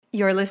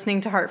You're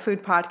listening to Heart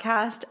Food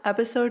Podcast,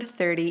 episode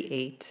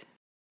 38.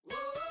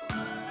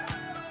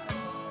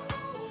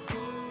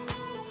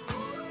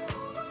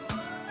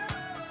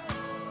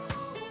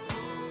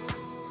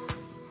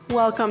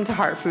 Welcome to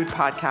Heart Food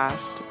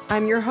Podcast.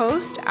 I'm your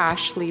host,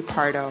 Ashley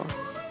Pardo,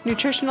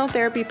 nutritional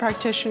therapy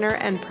practitioner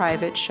and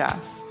private chef.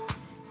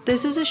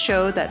 This is a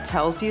show that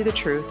tells you the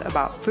truth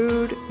about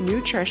food,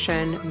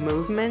 nutrition,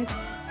 movement,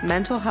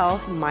 mental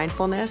health,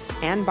 mindfulness,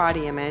 and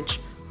body image,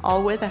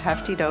 all with a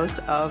hefty dose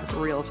of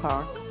real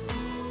talk.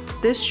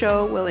 This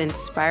show will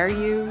inspire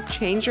you,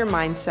 change your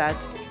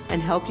mindset,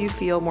 and help you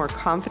feel more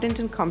confident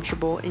and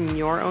comfortable in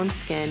your own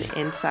skin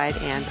inside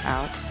and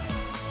out.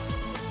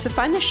 To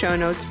find the show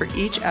notes for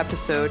each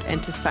episode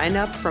and to sign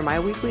up for my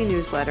weekly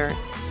newsletter,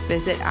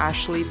 visit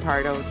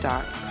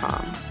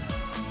ashleypardo.com.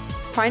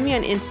 Find me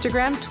on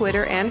Instagram,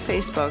 Twitter, and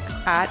Facebook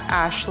at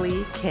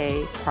Ashley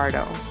K.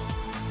 Pardo.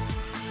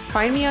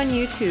 Find me on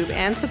YouTube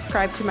and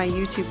subscribe to my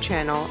YouTube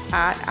channel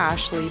at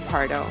Ashley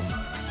Pardo.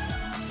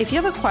 If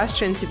you have a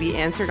question to be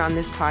answered on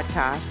this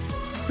podcast,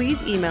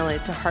 please email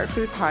it to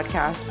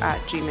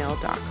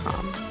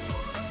heartfoodpodcast@gmail.com.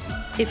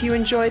 If you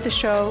enjoyed the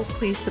show,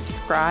 please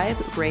subscribe,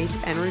 rate,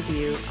 and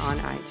review on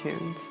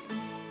iTunes.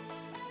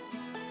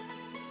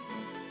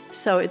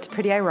 So it's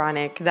pretty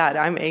ironic that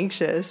I'm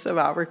anxious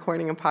about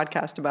recording a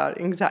podcast about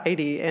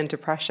anxiety and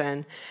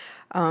depression.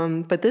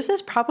 But this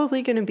is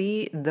probably going to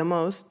be the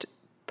most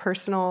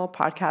personal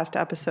podcast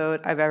episode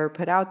I've ever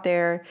put out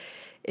there.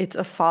 It's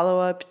a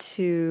follow-up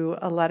to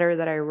a letter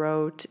that I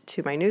wrote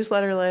to my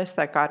newsletter list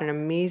that got an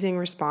amazing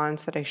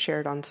response that I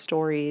shared on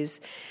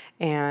stories.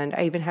 And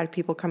I even had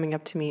people coming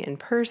up to me in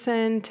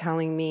person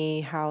telling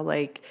me how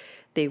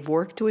they've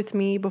worked with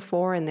me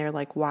before and they're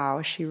like,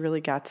 wow, she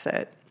really gets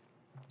it.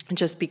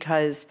 Just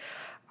because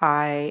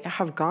I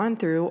have gone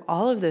through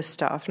all of this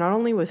stuff, not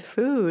only with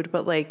food,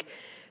 but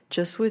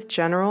just with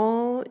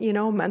general,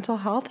 mental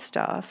health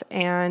stuff.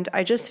 And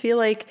I just feel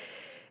like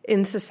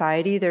in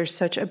society, there's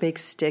such a big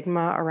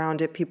stigma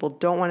around it. People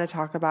don't want to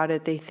talk about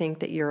it. They think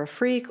that you're a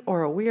freak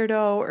or a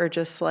weirdo or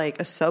just like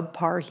a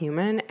subpar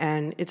human.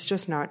 And it's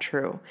just not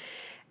true.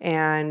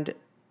 And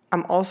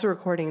I'm also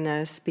recording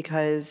this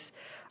because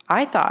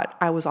I thought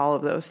I was all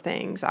of those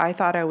things. I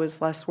thought I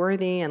was less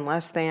worthy and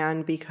less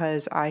than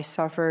because I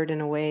suffered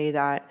in a way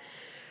that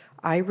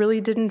I really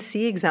didn't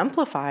see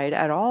exemplified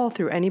at all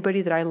through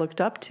anybody that I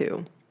looked up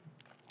to.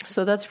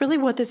 So that's really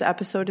what this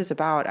episode is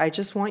about. I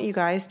just want you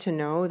guys to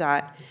know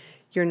that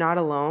you're not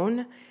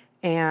alone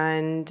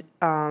and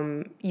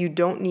you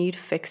don't need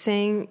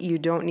fixing. You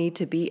don't need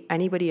to be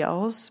anybody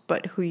else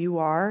but who you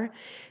are.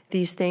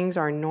 These things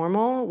are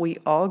normal. We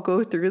all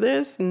go through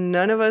this.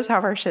 None of us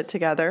have our shit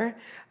together.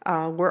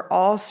 We're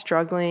all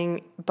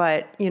struggling,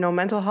 but,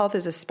 mental health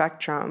is a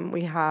spectrum.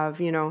 We have,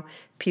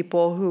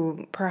 people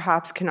who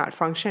perhaps cannot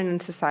function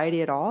in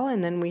society at all.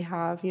 And then we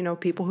have,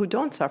 people who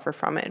don't suffer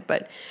from it.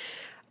 But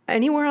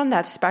anywhere on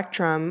that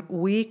spectrum,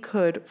 we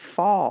could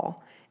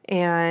fall.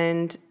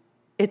 And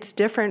it's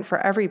different for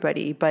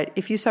everybody. But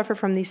if you suffer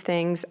from these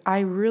things, I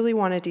really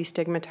want to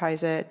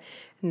destigmatize it,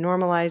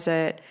 normalize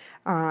it.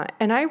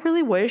 And I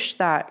really wish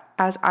that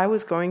as I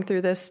was going through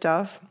this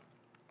stuff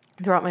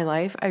throughout my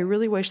life, I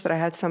really wish that I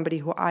had somebody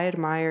who I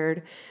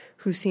admired,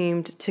 who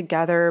seemed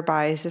together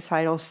by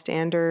societal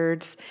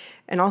standards.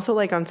 And also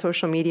on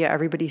social media,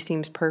 everybody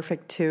seems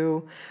perfect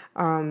too.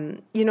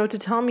 To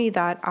tell me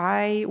that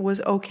I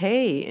was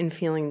okay in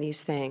feeling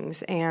these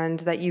things and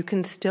that you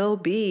can still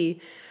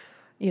be,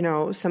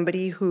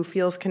 somebody who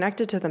feels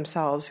connected to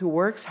themselves, who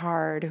works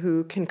hard,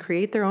 who can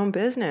create their own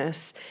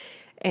business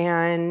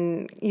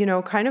and,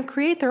 kind of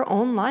create their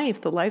own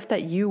life, the life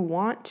that you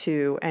want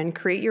to, and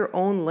create your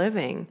own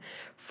living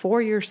for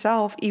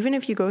yourself, even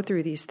if you go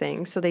through these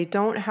things. So they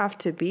don't have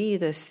to be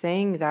this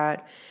thing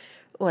that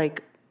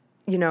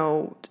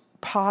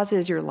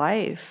pauses your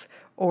life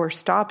or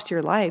stops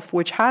your life,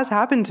 which has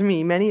happened to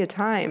me many a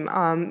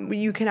time.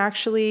 You can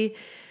actually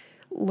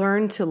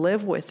learn to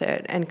live with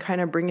it and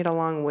kind of bring it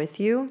along with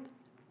you.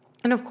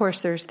 And of course,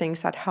 there's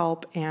things that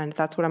help, and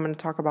that's what I'm going to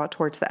talk about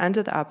towards the end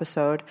of the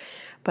episode.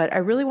 But I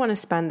really want to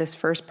spend this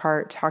first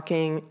part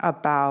talking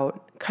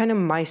about kind of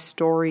my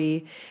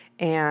story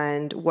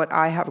and what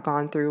I have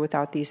gone through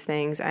without these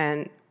things.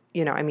 And,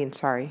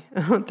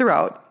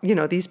 throughout,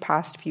 these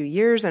past few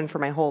years and for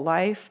my whole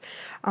life,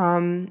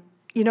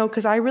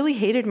 because I really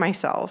hated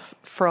myself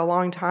for a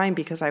long time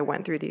because I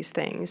went through these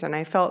things and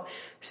I felt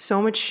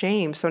so much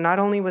shame. So not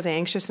only was I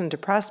anxious and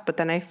depressed, but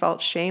then I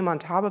felt shame on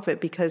top of it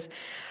because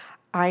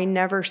I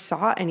never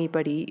saw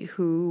anybody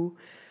who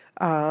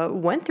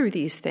went through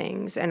these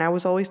things. And I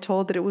was always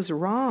told that it was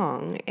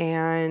wrong.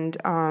 And,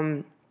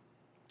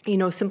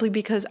 simply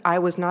because I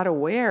was not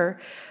aware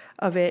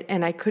of it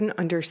and I couldn't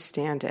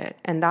understand it.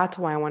 And that's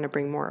why I want to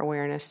bring more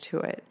awareness to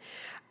it.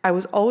 I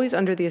was always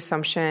under the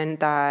assumption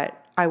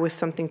that I was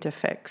something to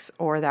fix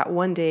or that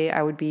one day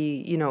I would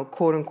be,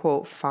 quote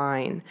unquote,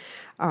 fine.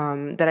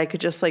 That I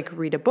could just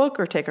read a book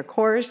or take a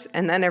course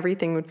and then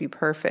everything would be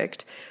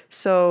perfect.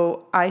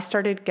 So I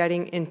started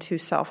getting into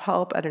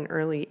self-help at an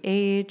early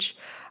age.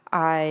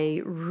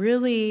 I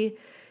really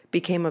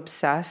became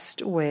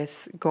obsessed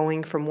with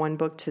going from one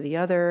book to the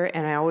other.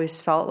 And I always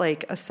felt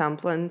like a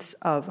semblance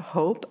of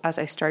hope as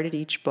I started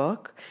each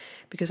book,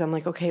 because I'm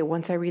like, okay,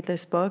 once I read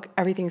this book,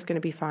 everything's going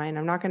to be fine.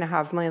 I'm not going to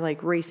have my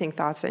like racing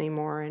thoughts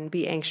anymore and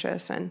be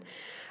anxious and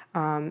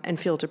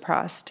feel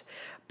depressed.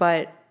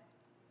 But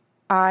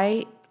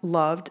I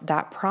loved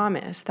that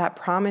promise. That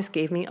promise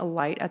gave me a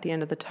light at the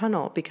end of the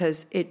tunnel,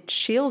 because it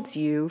shields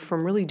you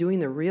from really doing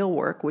the real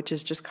work, which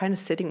is just kind of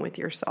sitting with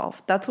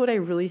yourself. That's what I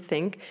really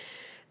think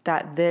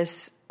that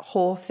this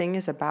whole thing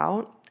is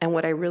about, and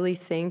what I really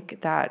think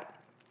that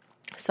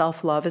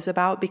self-love is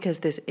about, because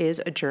this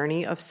is a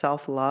journey of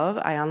self-love.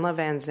 Iyanla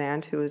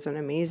Vanzant, who is an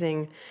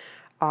amazing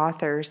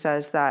author,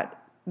 says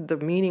that the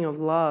meaning of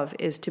love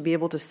is to be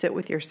able to sit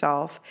with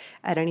yourself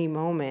at any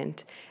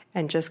moment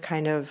and just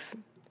kind of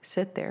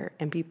sit there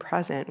and be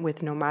present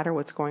with no matter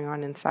what's going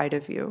on inside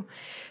of you.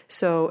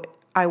 So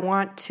I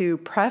want to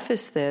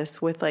preface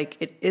this with like,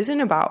 it isn't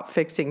about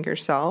fixing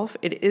yourself.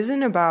 It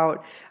isn't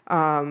about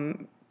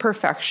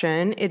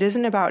perfection. It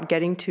isn't about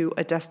getting to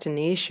a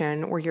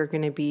destination where you're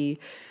going to be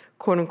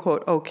quote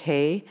unquote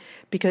okay.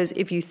 Because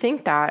if you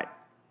think that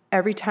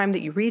every time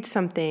that you read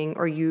something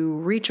or you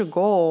reach a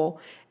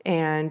goal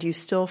and you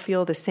still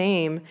feel the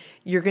same,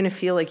 you're going to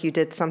feel like you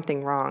did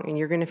something wrong, and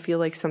you're going to feel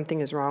like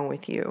something is wrong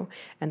with you.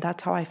 And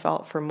that's how I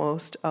felt for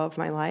most of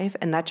my life.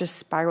 And that just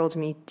spiraled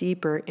me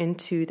deeper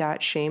into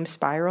that shame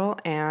spiral.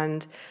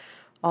 And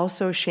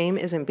also, shame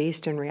isn't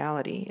based in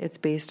reality. It's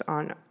based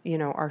on,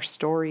 our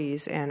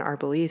stories and our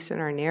beliefs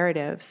and our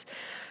narratives.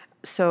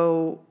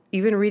 So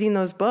even reading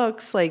those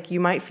books, like,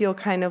 you might feel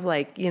kind of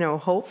like,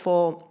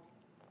 hopeful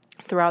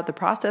throughout the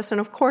process. And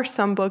of course,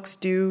 some books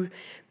do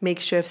make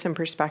shifts in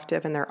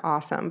perspective and they're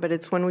awesome, but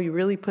it's when we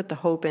really put the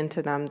hope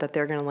into them that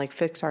they're going to like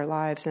fix our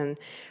lives and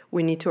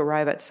we need to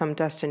arrive at some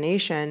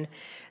destination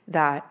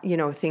that,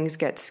 things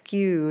get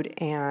skewed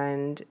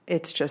and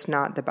it's just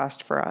not the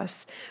best for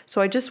us. So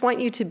I just want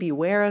you to be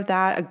aware of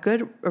that.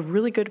 A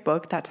really good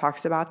book that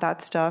talks about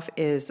that stuff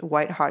is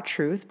White Hot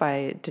Truth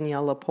by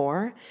Danielle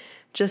Lepore.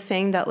 Just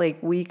saying that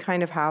like we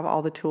kind of have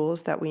all the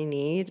tools that we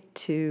need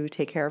to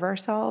take care of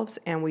ourselves,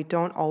 and we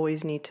don't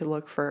always need to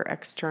look for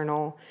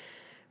external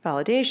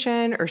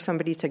validation or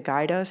somebody to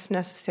guide us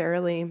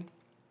necessarily,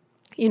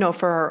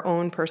 for our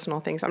own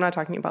personal things. I'm not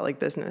talking about like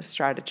business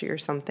strategy or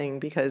something,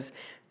 because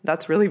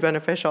that's really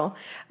beneficial.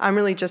 I'm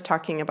really just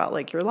talking about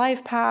like your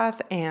life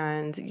path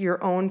and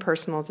your own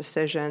personal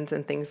decisions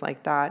and things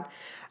like that.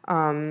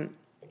 And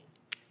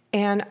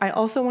I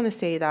also want to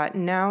say that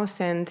now,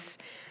 since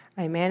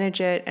I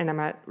manage it and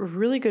I'm at a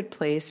really good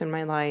place in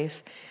my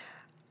life,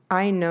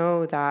 I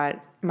know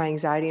that my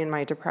anxiety and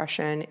my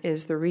depression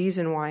is the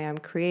reason why I'm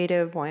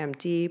creative, why I'm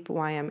deep,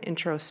 why I'm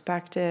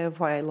introspective,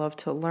 why I love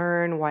to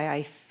learn, why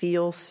I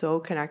feel so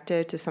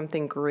connected to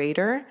something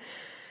greater.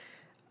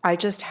 I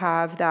just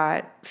have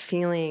that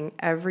feeling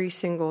every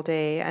single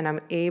day, and I'm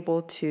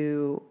able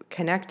to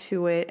connect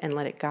to it and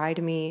let it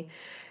guide me.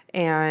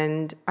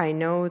 And I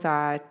know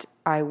that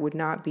I would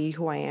not be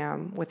who I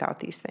am without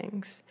these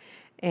things.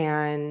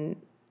 And,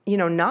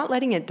 not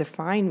letting it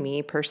define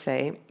me per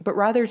se, but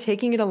rather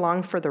taking it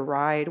along for the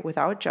ride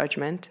without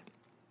judgment,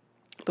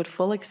 but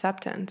full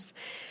acceptance.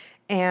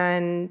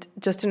 And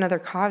just another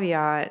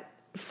caveat,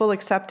 full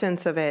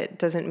acceptance of it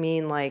doesn't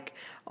mean like,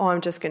 oh,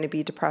 I'm just going to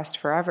be depressed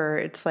forever.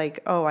 It's like,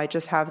 oh, I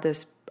just have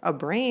a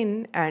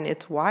brain and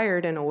it's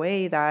wired in a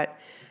way that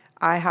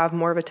I have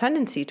more of a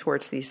tendency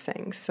towards these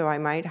things. So I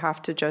might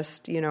have to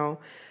just,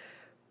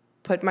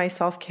 put my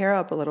self-care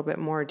up a little bit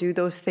more, do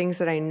those things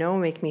that I know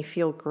make me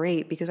feel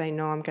great, because I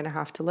know I'm going to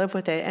have to live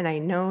with it. And I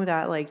know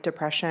that like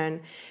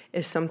depression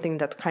is something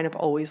that's kind of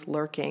always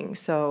lurking.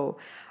 So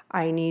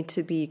I need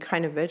to be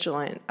kind of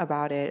vigilant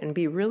about it and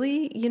be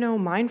really,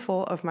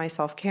 mindful of my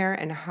self-care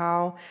and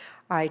how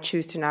I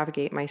choose to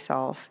navigate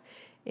myself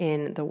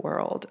in the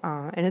world.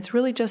 And it's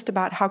really just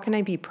about how can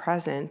I be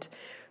present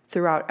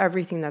throughout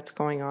everything that's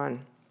going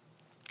on.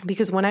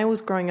 Because when I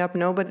was growing up,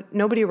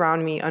 nobody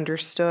around me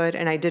understood,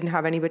 and I didn't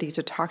have anybody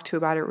to talk to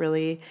about it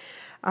really.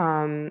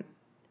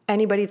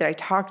 Anybody that I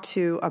talked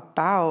to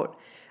about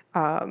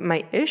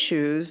my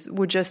issues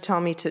would just tell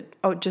me to,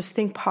 just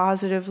think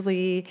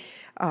positively.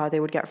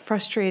 They would get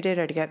frustrated.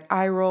 I'd get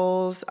eye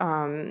rolls.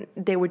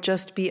 They would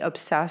just be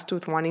obsessed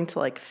with wanting to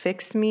like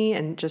fix me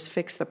and just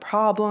fix the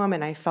problem.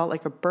 And I felt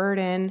like a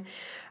burden,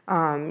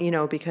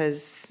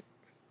 because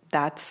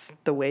that's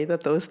the way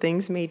that those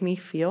things made me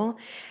feel.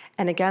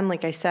 And again,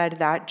 like I said,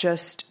 that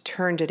just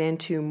turned it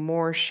into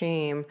more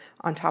shame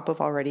on top of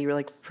already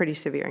like pretty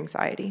severe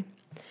anxiety.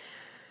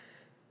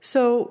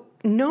 So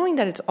knowing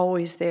that it's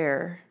always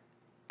there,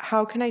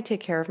 how can I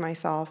take care of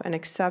myself and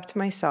accept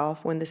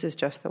myself when this is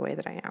just the way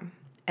that I am?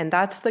 And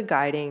that's the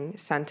guiding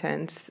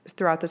sentence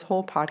throughout this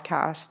whole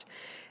podcast,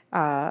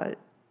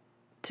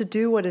 to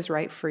do what is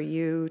right for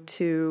you,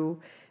 to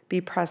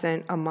be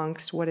present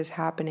amongst what is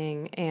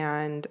happening,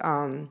 and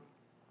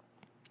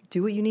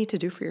do what you need to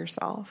do for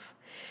yourself.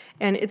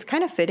 And it's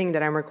kind of fitting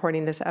that I'm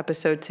recording this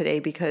episode today,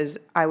 because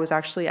I was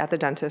actually at the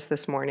dentist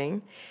this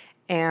morning,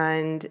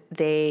 and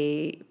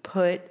they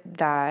put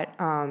that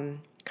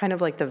kind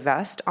of like the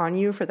vest on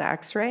you for the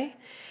x-ray.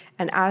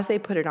 And as they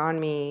put it on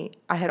me,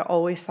 I had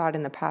always thought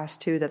in the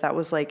past too that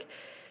was like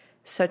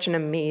such an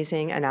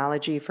amazing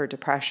analogy for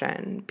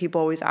depression.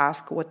 People always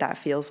ask what that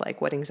feels like,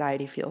 what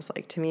anxiety feels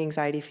like. To me,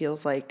 anxiety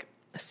feels like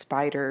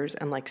spiders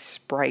and like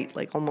Sprite,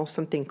 like almost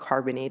something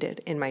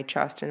carbonated in my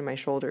chest and in my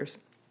shoulders.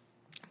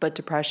 But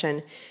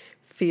depression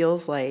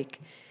feels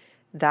like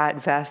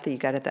that vest that you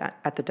get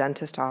at the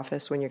dentist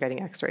office when you're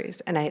getting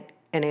x-rays. And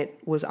it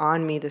was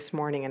on me this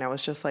morning, and I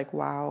was just like,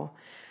 wow,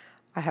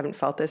 I haven't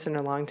felt this in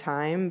a long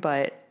time,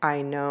 but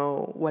I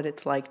know what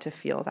it's like to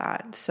feel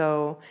that.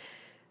 So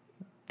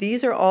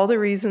these are all the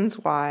reasons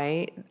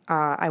why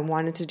I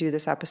wanted to do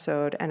this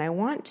episode, and I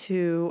want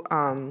to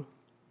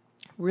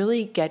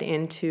really get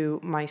into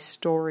my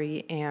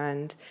story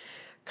and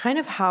kind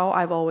of how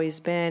I've always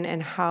been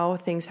and how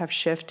things have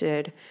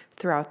shifted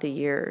throughout the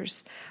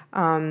years.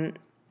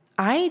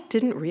 I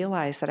didn't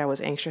realize that I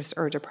was anxious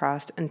or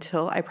depressed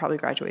until I probably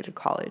graduated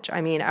college. I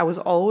mean, I was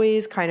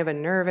always kind of a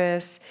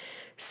nervous,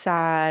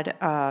 sad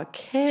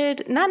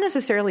kid, not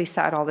necessarily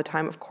sad all the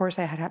time. Of course,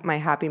 I had my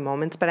happy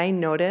moments, but I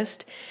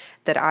noticed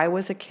that I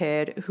was a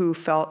kid who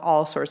felt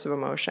all sorts of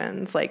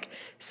emotions. Like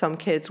some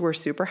kids were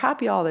super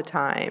happy all the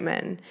time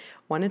and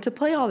wanted to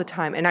play all the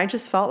time. And I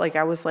just felt like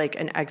I was like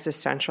an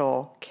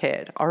existential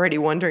kid, already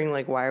wondering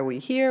like, why are we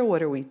here?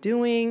 What are we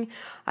doing?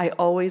 I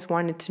always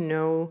wanted to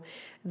know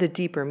the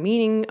deeper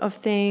meaning of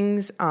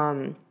things.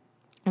 I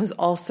was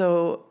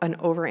also an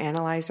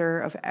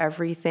overanalyzer of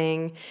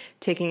everything,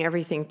 taking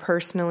everything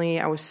personally.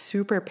 I was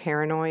super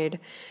paranoid,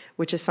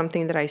 which is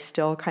something that I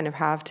still kind of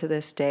have to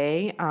this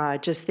day.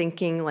 Just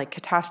thinking like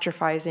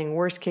catastrophizing,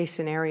 worst case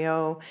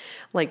scenario,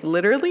 like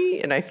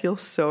literally, and I feel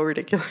so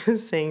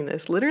ridiculous saying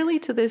this, literally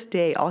to this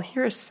day, I'll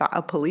hear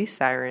a police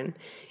siren,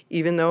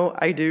 even though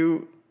I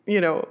do,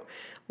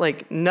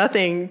 like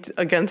nothing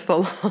against the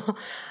law.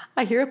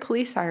 I hear a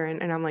police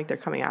siren and I'm like, they're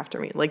coming after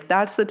me. Like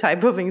that's the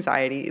type of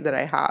anxiety that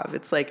I have.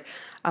 It's like,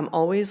 I'm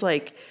always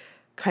like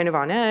kind of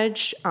on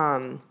edge.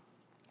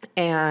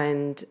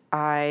 And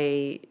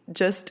I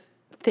just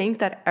think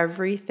that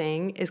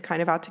everything is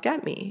kind of out to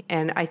get me.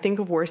 And I think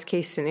of worst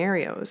case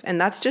scenarios, and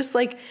that's just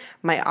like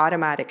my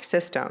automatic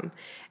system.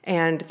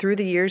 And through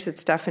the years,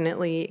 it's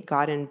definitely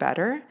gotten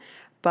better.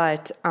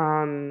 But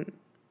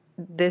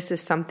this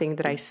is something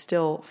that I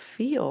still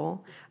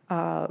feel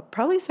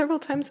probably several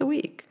times a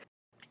week.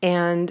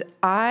 And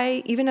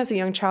I, even as a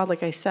young child,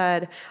 like I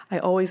said, I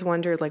always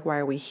wondered, like, why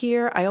are we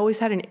here? I always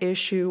had an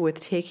issue with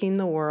taking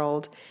the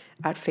world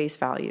at face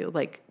value.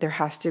 Like, there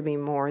has to be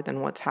more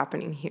than what's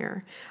happening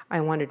here. I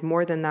wanted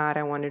more than that.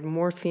 I wanted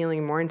more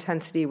feeling, more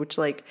intensity, which,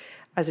 like,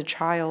 as a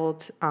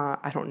child,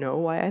 I don't know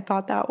why I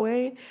thought that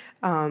way.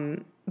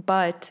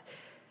 But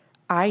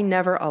I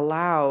never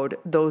allowed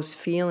those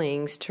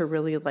feelings to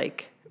really,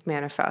 like,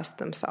 manifest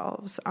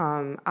themselves.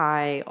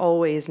 I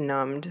always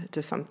numbed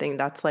to something.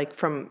 That's like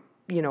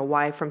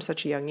why from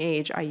such a young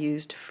age I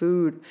used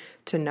food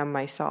to numb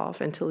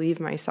myself and to leave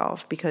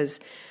myself, because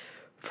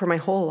for my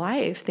whole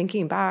life,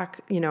 thinking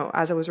back,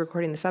 as I was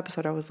recording this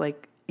episode, I was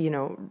like,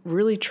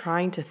 really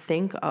trying to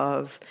think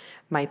of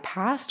my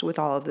past with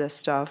all of this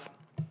stuff.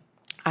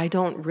 I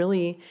don't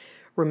really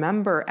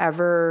remember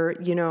ever,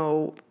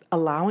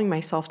 allowing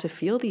myself to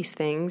feel these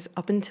things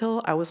up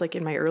until I was like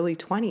in my early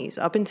 20s.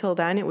 Up until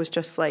then, it was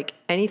just like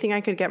anything I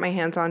could get my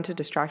hands on to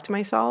distract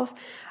myself,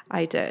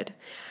 I did.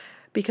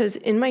 Because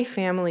in my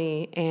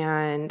family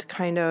and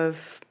kind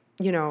of,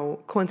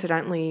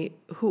 coincidentally,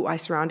 who I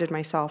surrounded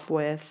myself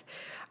with,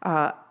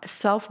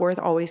 self-worth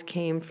always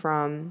came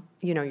from,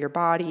 your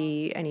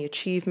body, any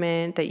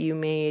achievement that you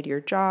made, your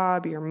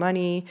job, your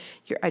money,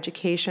 your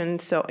education.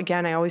 So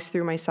again, I always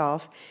threw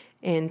myself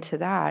into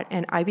that.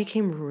 And I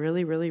became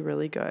really, really,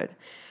 really good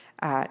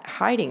at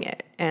hiding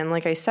it. And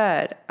like I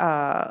said,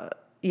 I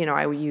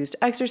used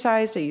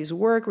exercise, I used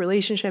work,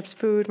 relationships,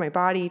 food, my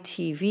body,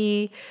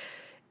 TV,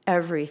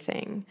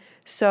 everything.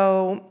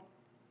 So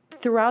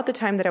throughout the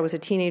time that I was a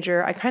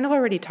teenager, I kind of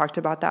already talked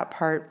about that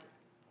part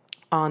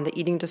on the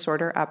eating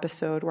disorder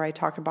episode where I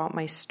talk about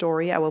my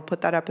story. I will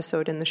put that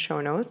episode in the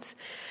show notes.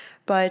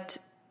 But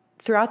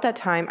throughout that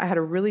time, I had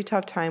a really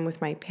tough time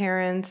with my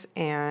parents,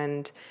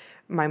 and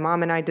my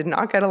mom and I did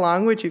not get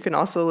along, which you can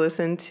also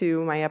listen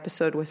to my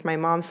episode with my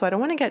mom. So I don't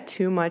want to get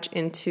too much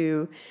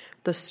into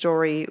the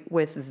story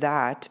with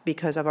that,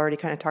 because I've already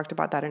kind of talked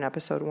about that in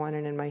episode 1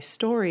 and in my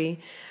story.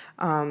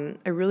 I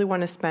really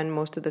want to spend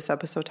most of this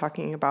episode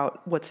talking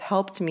about what's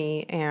helped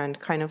me and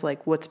kind of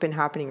like what's been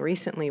happening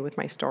recently with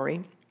my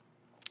story.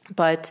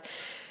 But,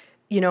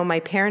 my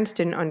parents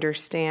didn't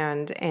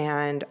understand,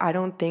 and I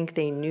don't think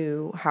they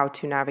knew how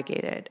to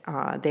navigate it.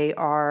 They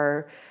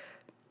are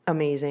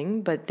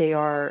amazing, but they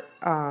are,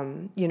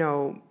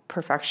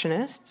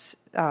 perfectionists.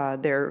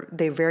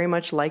 They very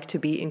much like to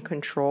be in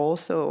control.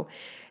 So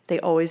they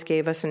always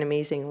gave us an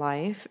amazing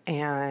life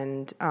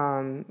and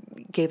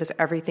gave us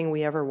everything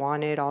we ever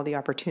wanted, all the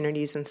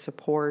opportunities and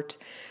support,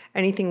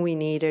 anything we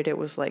needed. It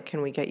was like,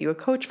 can we get you a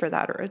coach for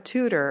that, or a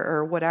tutor,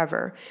 or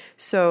whatever?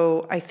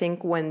 So I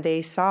think when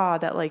they saw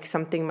that like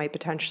something might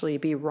potentially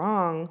be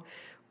wrong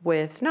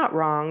with, not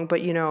wrong,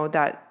 but,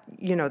 that,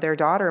 their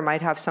daughter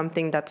might have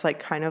something that's like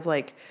kind of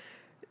like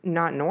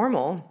not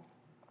normal,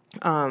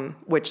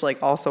 which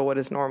like also what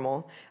is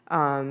normal.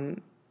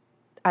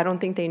 I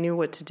don't think they knew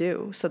what to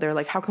do. So they're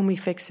like, how can we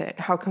fix it?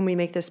 How can we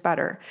make this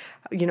better?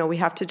 We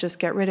have to just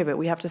get rid of it.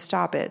 We have to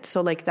stop it.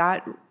 So like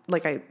that,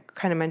 like I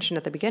kind of mentioned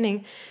at the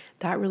beginning,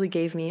 that really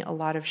gave me a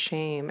lot of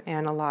shame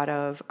and a lot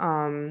of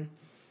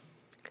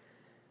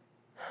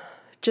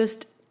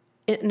just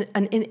an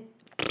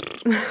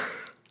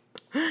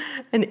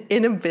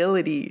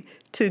inability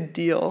to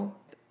deal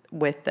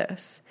with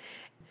this.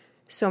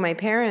 So my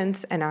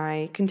parents and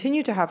I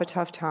continued to have a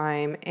tough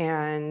time,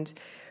 and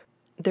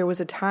there was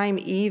a time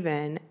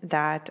even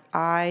that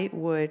I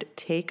would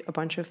take a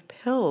bunch of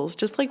pills,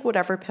 just like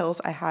whatever pills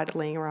I had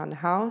laying around the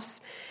house,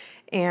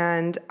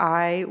 and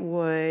I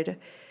would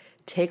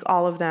take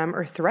all of them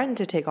or threaten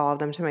to take all of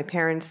them to my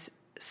parents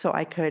so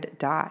I could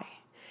die.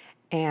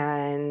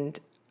 And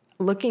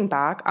looking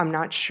back, I'm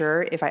not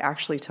sure if I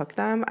actually took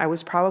them. I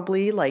was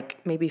probably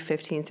like maybe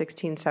 15,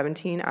 16,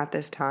 17 at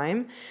this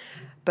time,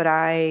 but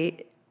I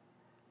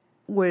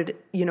would,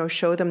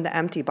 show them the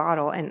empty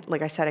bottle. And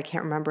like I said, I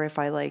can't remember if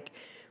I like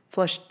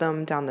flushed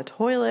them down the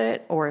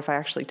toilet or if I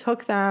actually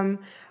took them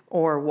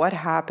or what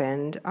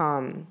happened.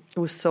 It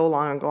was so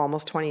long ago,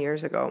 almost 20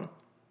 years ago,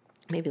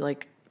 maybe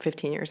like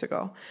 15 years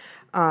ago.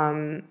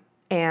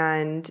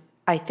 And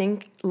I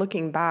think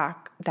looking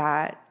back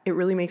that it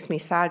really makes me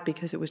sad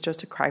because it was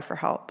just a cry for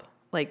help.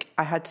 Like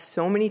I had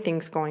so many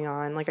things going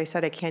on. Like I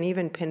said, I can't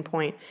even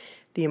pinpoint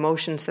the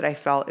emotions that I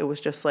felt. It was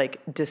just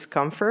like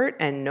discomfort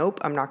and nope,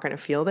 I'm not going to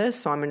feel this.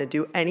 So I'm going to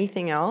do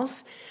anything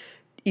else,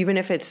 even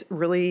if it's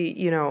really,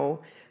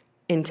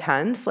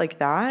 intense like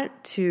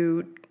that,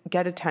 to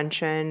get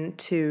attention,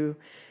 to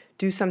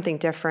do something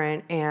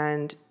different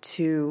and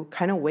to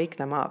kind of wake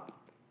them up.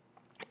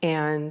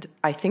 And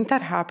I think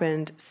that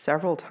happened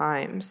several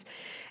times.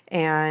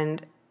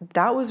 And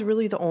that was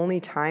really the only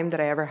time that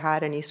I ever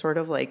had any sort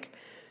of like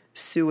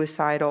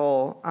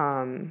suicidal,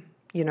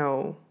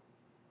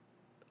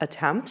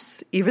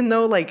 attempts, even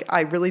though like I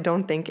really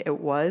don't think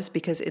it was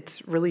because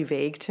it's really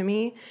vague to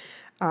me.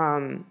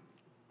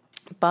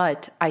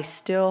 But I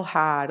still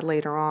had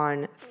later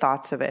on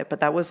thoughts of it, but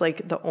that was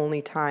like the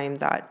only time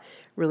that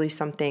really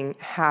something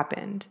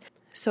happened.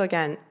 So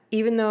again,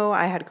 even though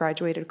I had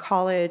graduated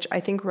college, I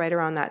think right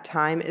around that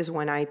time is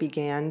when I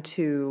began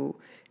to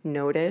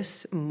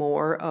notice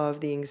more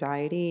of the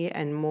anxiety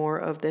and more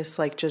of this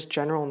like just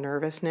general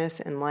nervousness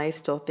in life,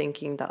 still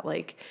thinking that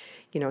like,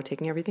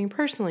 taking everything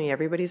personally,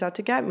 everybody's out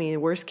to get me,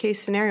 worst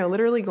case scenario,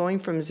 literally going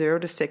from 0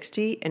 to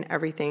 60 in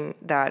everything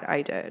that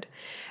I did.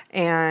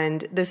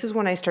 And this is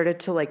when I started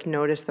to like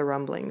notice the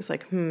rumblings,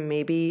 like,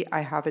 maybe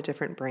I have a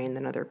different brain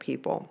than other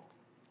people.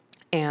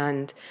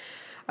 And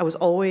I was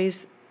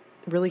always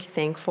really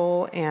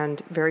thankful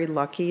and very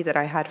lucky that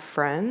I had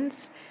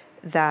friends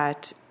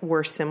that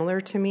were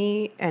similar to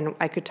me and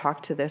I could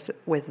talk to this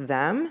with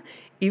them,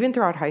 even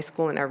throughout high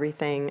school and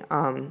everything.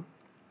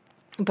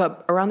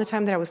 But around the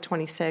time that I was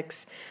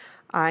 26,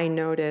 I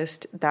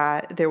noticed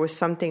that there was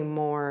something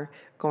more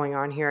going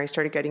on here. I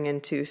started getting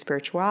into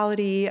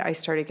spirituality. I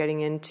started getting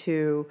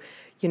into,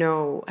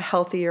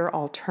 healthier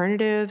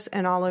alternatives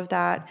and all of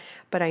that.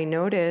 But I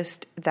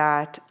noticed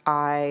that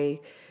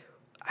I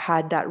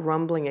had that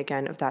rumbling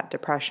again of that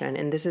depression.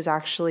 And this is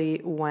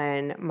actually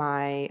when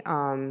my,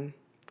 around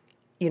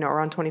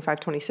 25,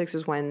 26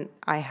 is when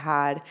I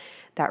had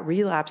that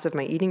relapse of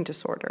my eating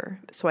disorder.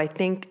 So I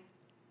think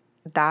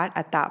that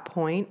at that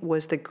point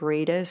was the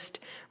greatest,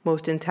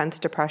 most intense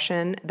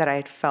depression that I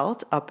had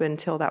felt up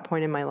until that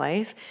point in my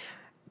life.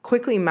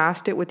 Quickly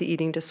masked it with the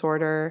eating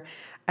disorder.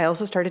 I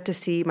also started to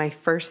see my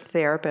first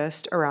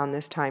therapist around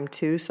this time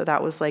too. So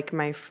that was like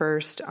my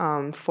first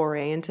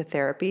foray into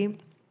therapy.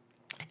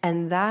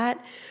 And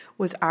that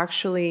was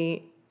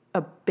actually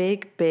a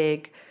big,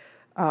 big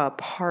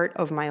part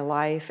of my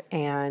life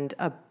and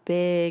a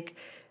big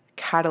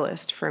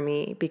catalyst for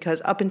me,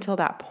 because up until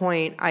that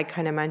point, I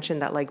kind of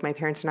mentioned that like my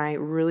parents and I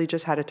really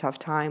just had a tough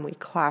time. We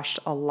clashed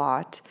a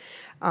lot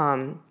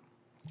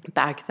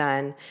back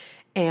then.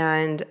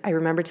 And I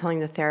remember telling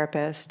the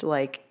therapist,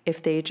 like,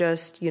 if they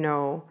just,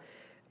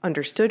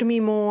 understood me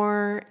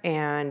more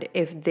and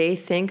if they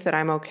think that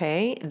I'm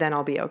okay, then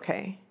I'll be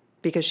okay.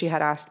 Because she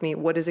had asked me,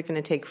 what is it going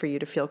to take for you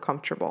to feel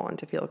comfortable and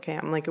to feel okay?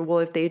 I'm like, well,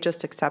 if they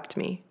just accept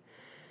me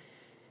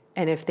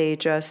and if they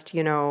just,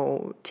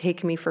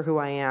 take me for who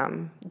I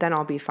am, then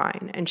I'll be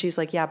fine. And she's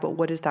like, yeah, but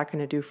what is that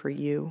going to do for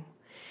you?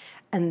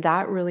 And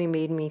that really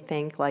made me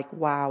think like,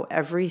 wow,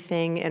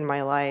 everything in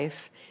my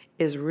life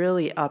is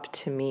really up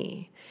to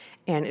me.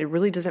 And it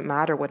really doesn't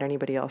matter what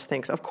anybody else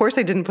thinks. Of course,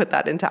 I didn't put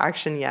that into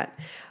action yet.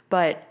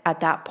 But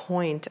at that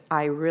point,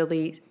 I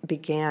really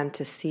began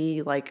to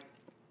see like,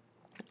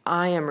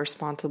 I am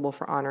responsible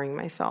for honoring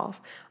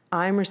myself.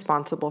 I'm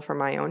responsible for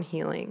my own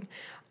healing.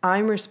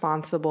 I'm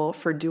responsible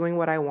for doing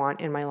what I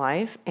want in my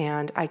life,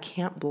 and I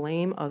can't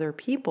blame other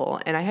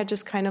people. And I had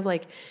just kind of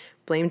like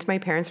blamed my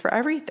parents for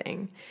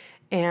everything.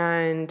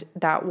 And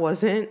that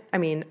wasn't,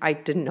 I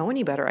didn't know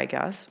any better, I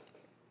guess.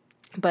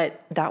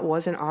 But that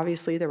wasn't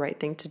obviously the right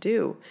thing to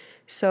do.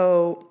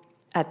 So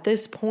at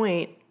this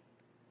point,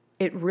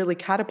 it really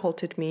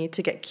catapulted me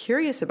to get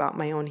curious about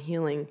my own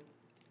healing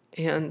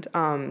and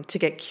to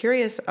get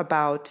curious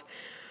about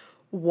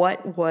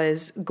what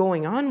was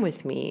going on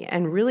with me,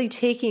 and really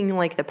taking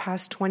like the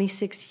past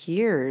 26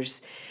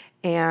 years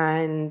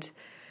and,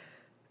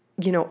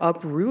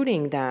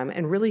 uprooting them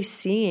and really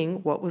seeing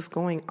what was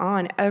going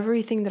on.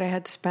 Everything that I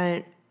had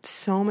spent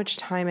so much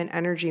time and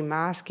energy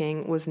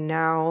masking was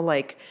now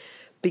like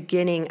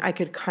beginning. I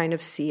could kind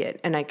of see it,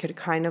 and I could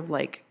kind of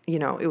like,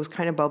 it was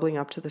kind of bubbling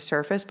up to the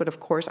surface. But of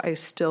course, I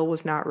still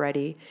was not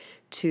ready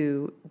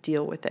to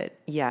deal with it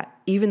yet,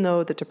 even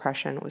though the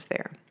depression was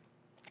there.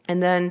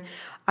 And then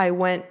I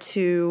went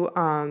to,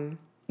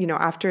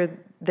 after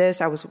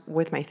this, I was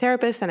with my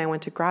therapist, then I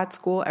went to grad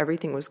school.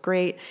 Everything was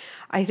great.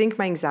 I think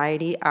my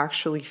anxiety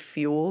actually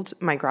fueled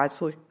my grad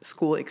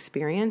school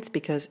experience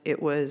because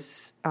it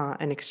was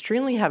an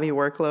extremely heavy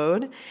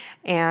workload.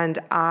 And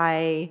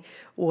I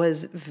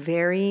was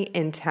very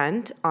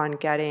intent on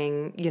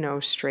getting,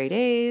 straight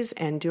A's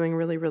and doing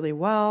really, really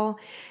well.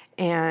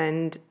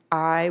 And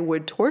I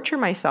would torture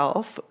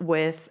myself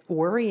with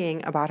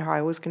worrying about how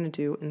I was going to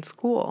do in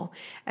school.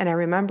 And I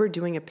remember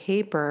doing a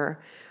paper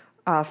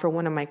for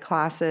one of my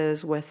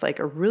classes with like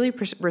a really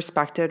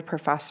respected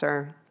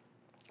professor.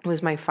 It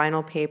was my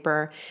final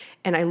paper,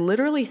 and I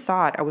literally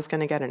thought I was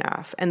going to get an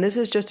F. And this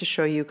is just to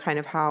show you kind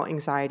of how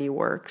anxiety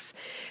works.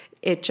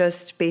 It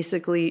just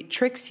basically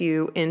tricks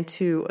you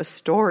into a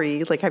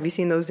story. Like, have you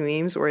seen those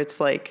memes where it's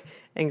like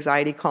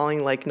anxiety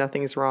calling like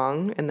nothing's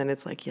wrong? And then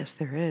it's like, yes,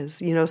 there is,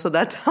 so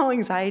that's how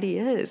anxiety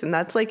is. And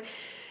that's like,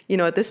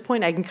 at this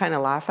point I can kind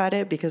of laugh at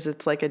it because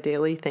it's like a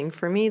daily thing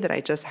for me that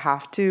I just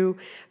have to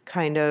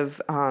kind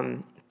of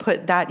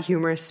put that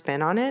humorous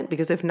spin on it,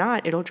 because if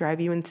not, it'll drive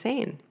you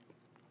insane.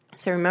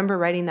 So I remember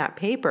writing that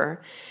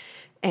paper,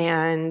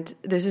 and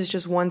this is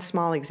just one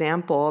small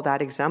example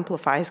that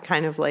exemplifies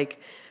kind of like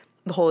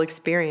the whole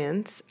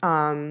experience.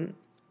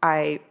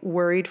 I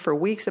worried for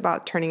weeks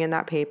about turning in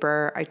that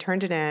paper. I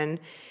turned it in.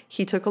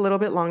 He took a little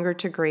bit longer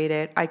to grade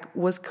it. I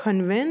was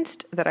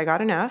convinced that I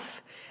got an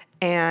F,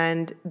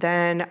 and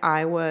then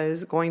I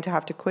was going to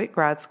have to quit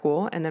grad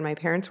school, and then my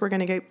parents were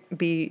going to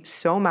be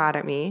so mad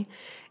at me,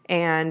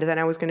 and then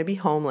I was going to be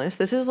homeless.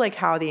 This is like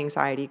how the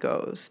anxiety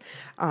goes.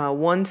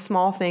 One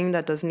small thing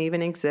that doesn't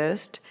even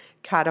exist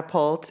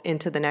catapults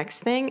into the next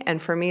thing, and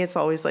for me, it's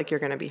always like you're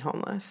going to be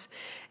homeless.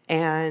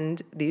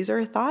 And these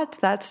are thoughts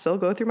that still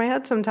go through my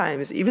head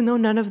sometimes, even though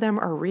none of them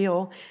are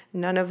real.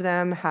 None of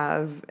them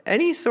have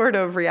any sort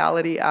of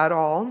reality at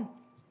all.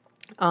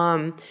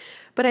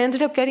 But I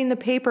ended up getting the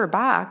paper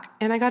back,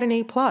 and I got an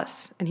A+.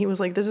 And he was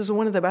like, this is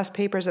one of the best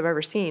papers I've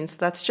ever seen. So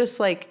that's just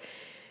like,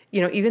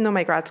 even though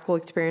my grad school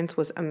experience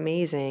was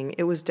amazing,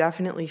 it was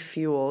definitely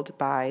fueled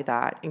by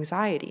that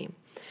anxiety.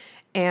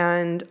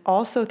 And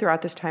also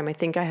throughout this time, I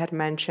think I had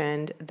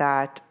mentioned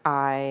that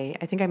I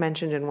think I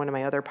mentioned in one of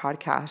my other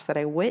podcasts that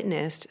I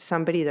witnessed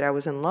somebody that I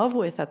was in love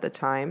with at the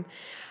time.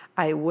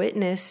 I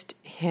witnessed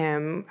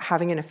him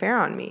having an affair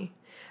on me.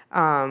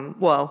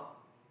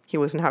 He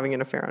wasn't having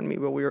an affair on me,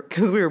 but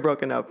because we were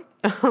broken up.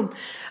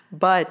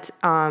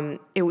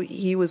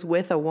 He was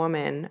with a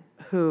woman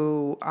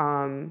who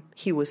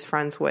he was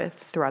friends with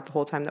throughout the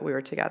whole time that we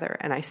were together.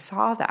 And I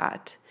saw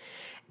that,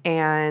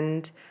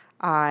 and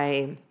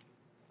I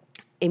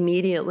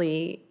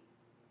immediately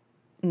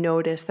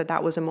noticed that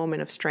that was a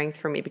moment of strength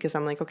for me, because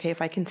I'm like, okay,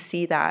 if I can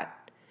see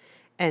that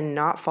and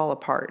not fall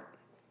apart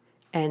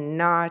and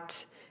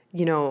not,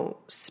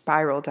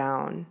 spiral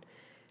down,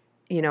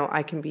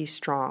 I can be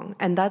strong.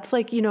 And that's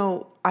like,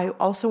 I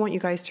also want you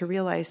guys to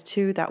realize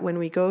too, that when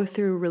we go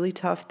through really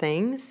tough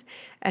things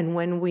and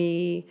when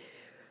we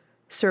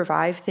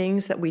survive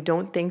things that we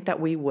don't think that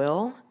we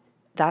will,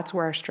 that's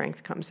where our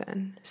strength comes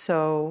in.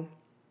 So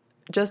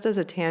just as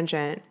a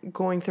tangent,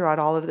 going throughout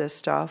all of this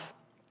stuff,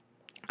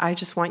 I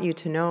just want you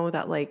to know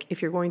that like,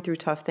 if you're going through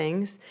tough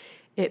things,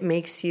 it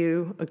makes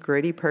you a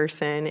gritty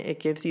person. It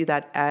gives you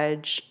that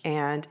edge,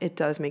 and it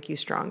does make you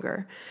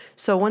stronger.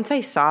 So once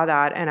I saw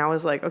that, and I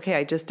was like, okay,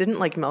 I just didn't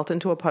like melt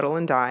into a puddle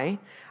and die.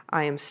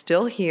 I am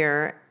still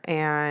here,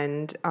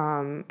 and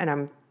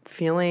I'm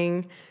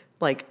feeling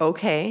like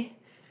okay.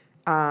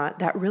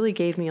 That really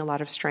gave me a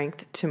lot of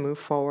strength to move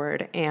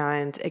forward,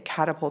 and it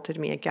catapulted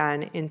me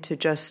again into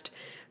just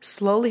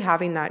slowly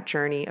having that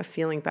journey of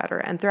feeling better.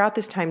 And throughout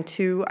this time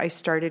too, I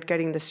started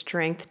getting the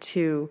strength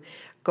to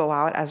go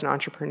out as an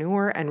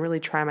entrepreneur and really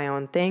try my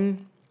own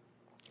thing.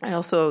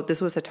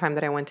 This was the time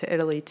that I went to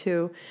Italy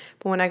too.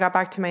 But when I got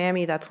back to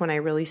Miami, that's when I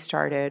really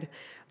started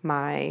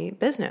my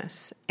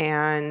business,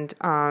 and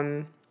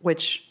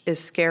which is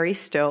scary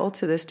still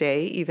to this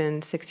day,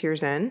 even 6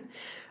 years in.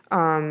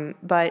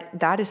 But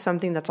that is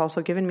something that's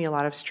also given me a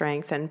lot of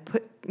strength and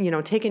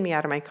taken me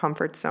out of my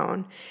comfort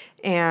zone.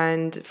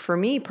 And for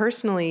me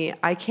personally,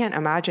 I can't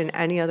imagine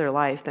any other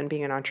life than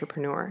being an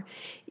entrepreneur,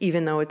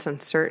 even though it's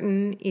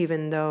uncertain,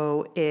 even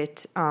though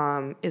it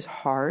is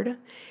hard,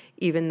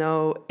 even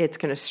though it's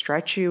going to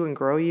stretch you and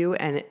grow you,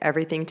 and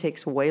everything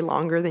takes way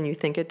longer than you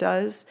think it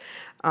does.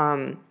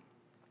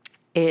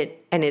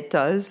 it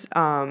does,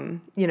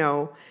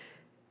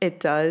 it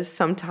does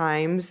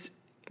sometimes,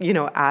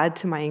 add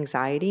to my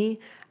anxiety.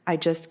 I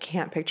just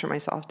can't picture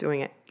myself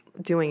doing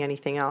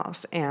anything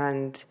else.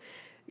 And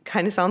it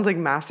kind of sounds like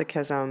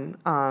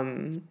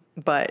masochism,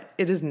 but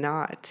it is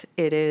not.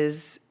 It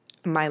is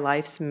my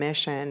life's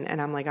mission.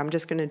 And I'm like, I'm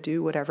just going to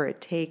do whatever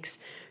it takes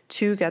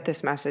to get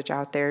this message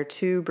out there,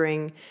 to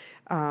bring,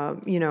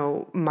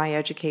 my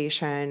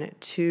education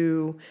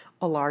to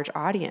a large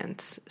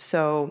audience.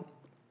 So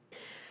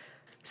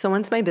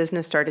once my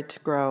business started to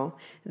grow,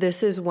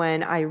 this is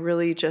when I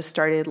really just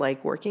started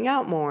like working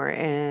out more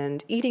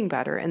and eating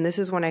better. And this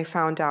is when I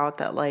found out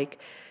that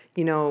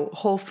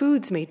Whole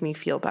Foods made me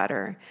feel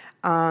better.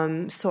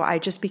 So I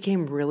just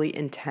became really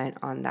intent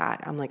on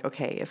that. I'm like,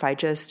 okay, if I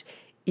just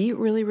eat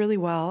really, really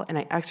well and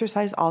I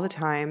exercise all the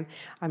time,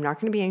 I'm not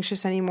going to be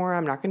anxious anymore.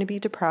 I'm not going to be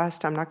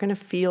depressed. I'm not going to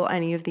feel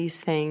any of these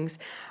things.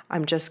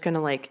 I'm just going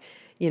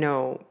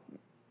to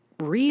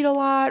read a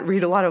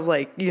lot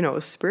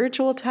of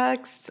spiritual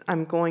texts.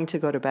 I'm going to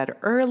go to bed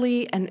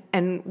early.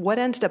 And what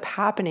ended up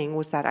happening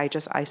was that I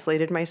just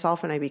isolated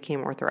myself and I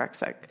became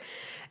orthorexic.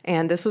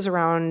 And this was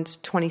around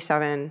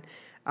 27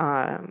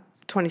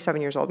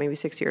 years old, maybe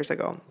 6 years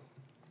ago,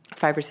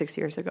 5 or 6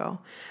 years ago.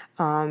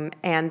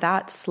 And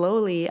that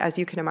slowly, as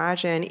you can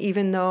imagine,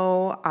 even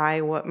though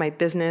my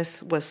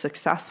business was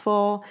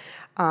successful,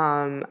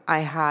 I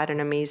had an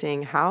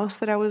amazing house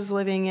that I was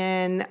living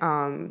in,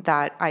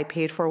 that I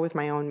paid for with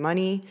my own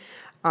money.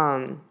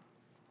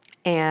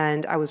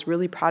 And I was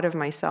really proud of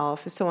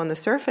myself. So on the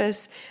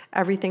surface,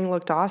 everything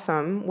looked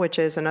awesome, which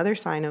is another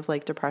sign of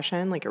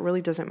depression. It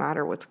really doesn't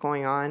matter what's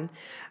going on.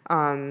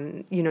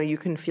 You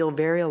can feel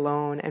very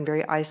alone and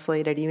very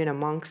isolated even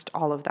amongst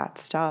all of that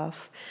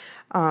stuff.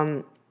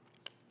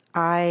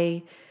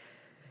 I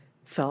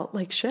felt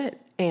like shit.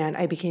 And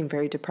I became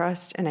very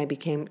depressed and I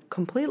became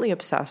completely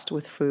obsessed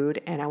with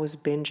food and I was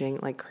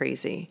binging like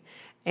crazy.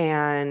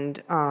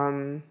 And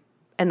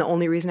the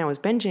only reason I was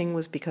binging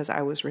was because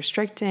I was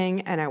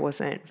restricting and I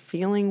wasn't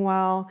feeling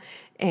well.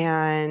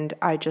 And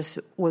I just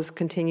was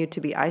continued to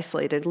be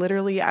isolated.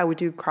 Literally, I would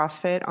do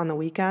CrossFit on the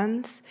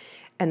weekends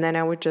and then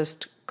I would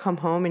just come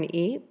home and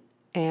eat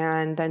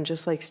and then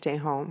just stay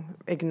home,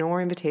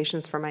 ignore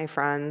invitations from my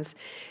friends,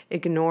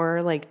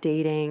 ignore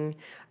dating.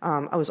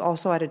 I was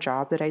also at a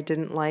job that I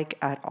didn't like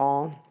at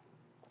all.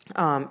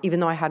 Even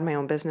though I had my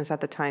own business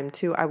at the time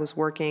too, I was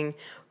working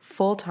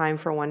full time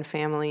for one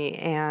family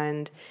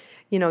and,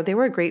 they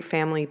were a great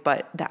family,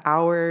 but the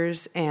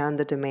hours and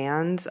the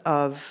demands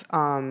of,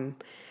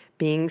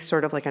 being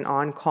sort of an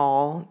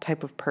on-call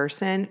type of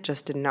person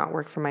just did not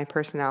work for my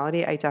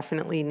personality. I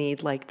definitely need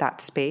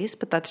that space,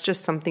 but that's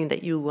just something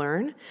that you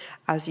learn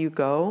as you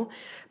go.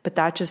 But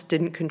that just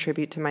didn't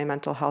contribute to my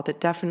mental health. It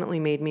definitely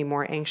made me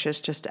more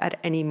anxious just at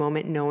any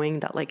moment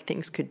knowing that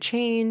things could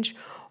change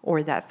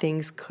or that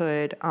things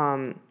could,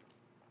 in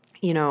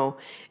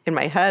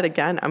my head,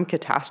 again, I'm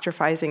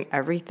catastrophizing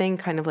everything,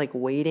 kind of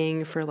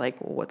waiting for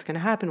what's going to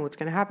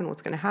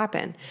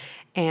happen.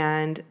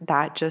 And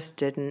that just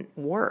didn't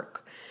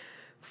work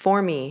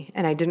for me.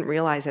 And I didn't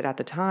realize it at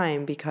the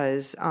time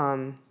because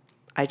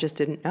I just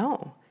didn't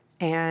know.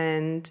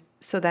 And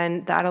so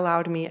then that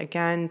allowed me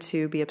again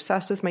to be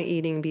obsessed with my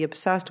eating, be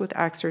obsessed with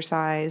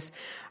exercise.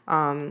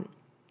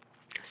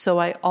 So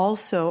I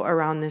also,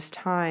 around this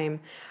time,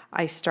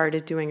 I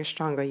started doing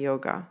Ashtanga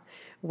yoga,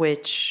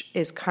 which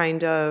is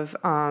kind of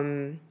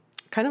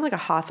like a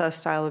hatha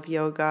style of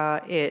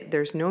yoga.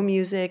 There's no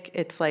music.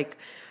 It's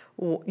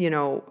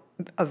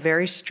a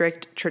very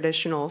strict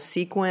traditional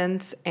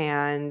sequence,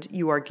 and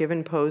you are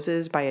given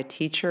poses by a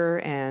teacher,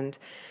 and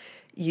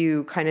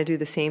you kind of do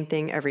the same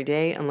thing every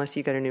day unless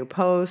you get a new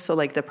pose. So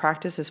the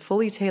practice is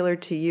fully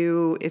tailored to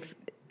you. If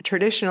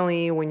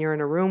traditionally, when you're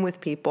in a room with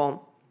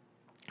people,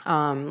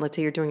 let's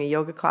say you're doing a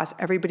yoga class,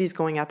 everybody's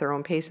going at their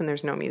own pace and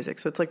there's no music.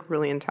 So it's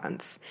really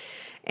intense.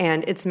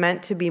 And it's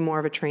meant to be more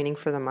of a training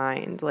for the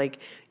mind.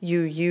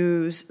 You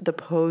use the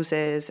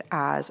poses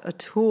as a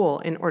tool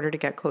in order to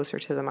get closer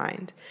to the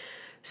mind.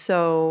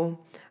 So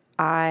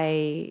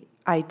I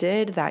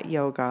did that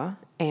yoga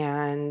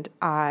and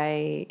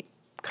I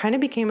kind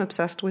of became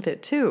obsessed with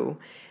it too.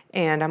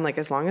 And I'm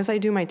as long as I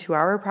do my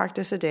 2-hour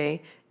practice a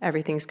day,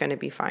 everything's going to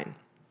be fine.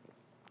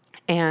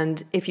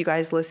 And if you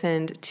guys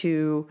listened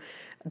to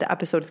the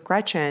episode with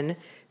Gretchen,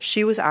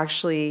 she was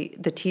actually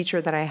the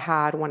teacher that I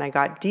had when I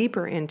got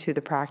deeper into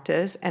the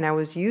practice, and I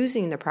was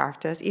using the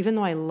practice, even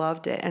though I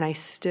loved it, and I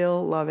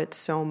still love it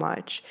so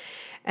much.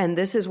 And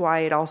this is why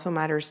it also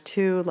matters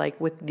too,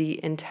 with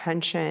the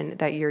intention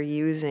that you're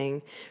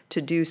using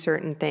to do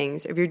certain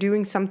things. If you're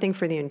doing something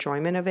for the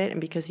enjoyment of it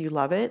and because you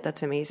love it,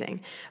 that's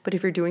amazing. But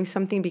if you're doing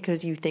something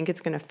because you think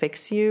it's going to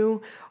fix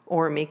you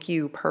or make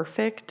you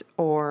perfect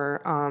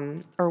or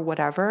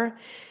whatever,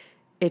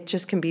 it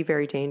just can be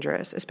very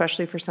dangerous,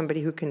 especially for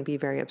somebody who can be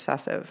very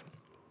obsessive.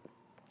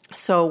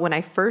 So when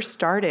I first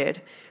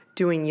started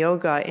doing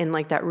yoga in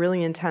that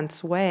really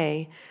intense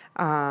way,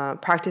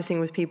 practicing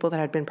with people that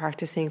had been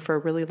practicing for a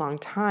really long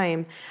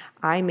time,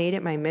 I made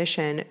it my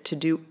mission to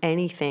do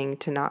anything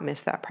to not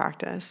miss that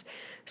practice.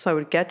 So I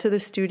would get to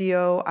the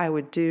studio, I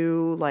would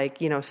do like,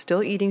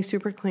 still eating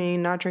super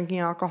clean, not drinking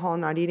alcohol,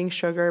 not eating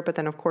sugar, but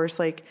then of course,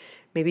 like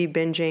maybe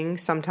binging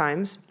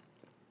sometimes.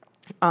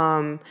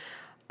 I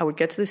would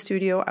get to the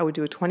studio, I would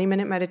do a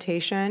 20-minute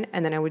meditation,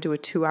 and then I would do a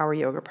 2-hour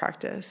yoga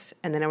practice.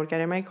 And then I would get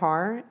in my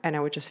car and I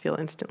would just feel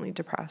instantly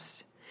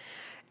depressed.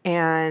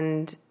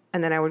 And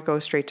then I would go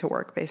straight to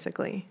work,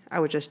 basically.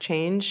 I would just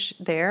change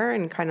there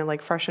and kind of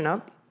like freshen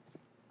up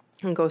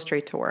and go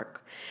straight to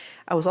work.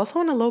 I was also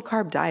on a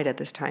low-carb diet at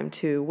this time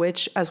too,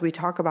 which, as we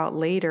talk about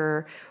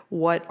later,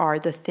 what are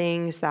the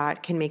things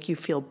that can make you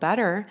feel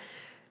better?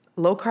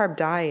 Low-carb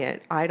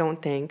diet, I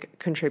don't think,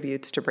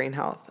 contributes to brain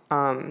health.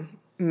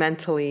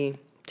 Mentally,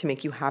 to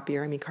make you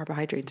happier. I mean,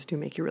 carbohydrates do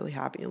make you really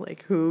happy.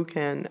 Like, who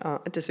can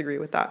disagree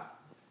with that?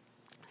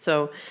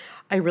 So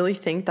I really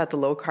think that the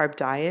low-carb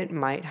diet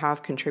might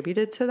have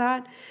contributed to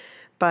that.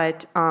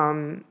 But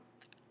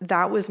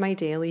that was my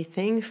daily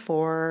thing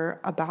for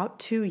about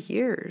 2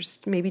 years,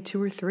 maybe 2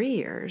 or 3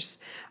 years.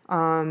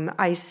 I'm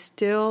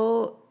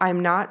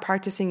not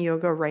practicing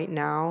yoga right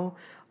now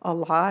a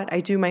lot.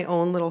 I do my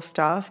own little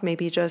stuff,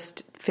 maybe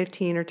just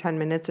 15 or 10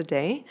 minutes a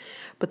day.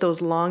 But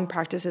those long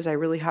practices I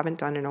really haven't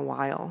done in a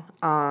while.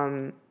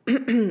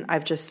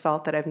 I've just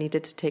felt that I've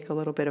needed to take a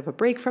little bit of a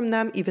break from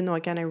them, even though,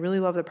 again, I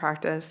really love the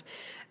practice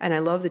and I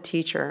love the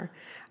teacher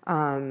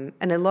and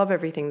I love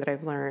everything that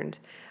I've learned.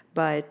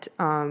 But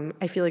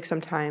I feel like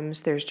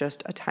sometimes there's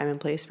just a time and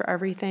place for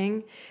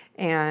everything.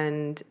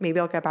 And maybe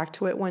I'll get back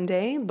to it one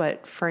day.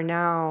 But for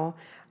now,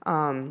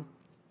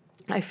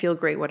 I feel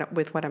great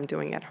with what I'm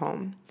doing at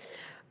home.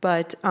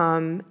 But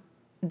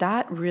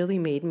that really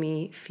made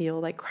me feel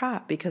like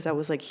crap, because I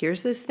was like,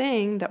 here's this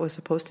thing that was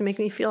supposed to make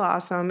me feel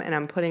awesome, and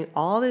I'm putting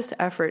all this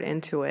effort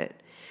into it,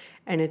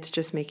 and it's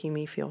just making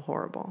me feel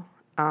horrible.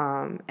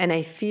 And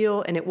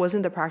it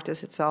wasn't the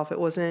practice itself. It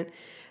wasn't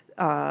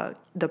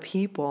the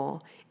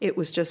people. It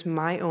was just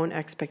my own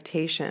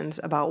expectations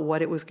about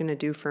what it was going to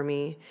do for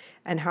me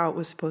and how it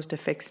was supposed to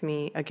fix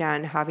me.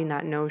 Again, having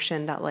that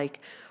notion that like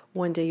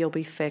one day you'll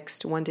be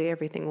fixed, one day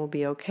everything will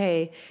be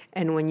okay.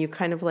 And when you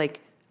kind of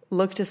like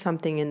look to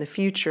something in the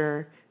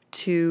future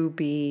to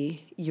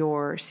be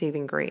your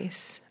saving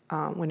grace,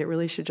 when it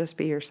really should just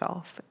be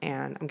yourself.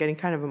 And I'm getting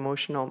kind of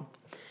emotional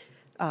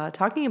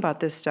talking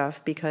about this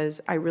stuff, because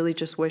I really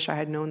just wish I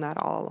had known that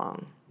all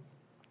along.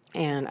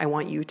 And I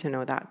want you to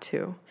know that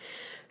too.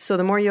 So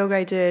the more yoga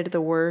I did,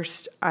 the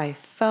worse I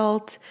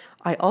felt.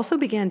 I also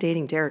began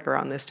dating Derek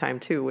around this time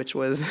too, which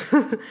was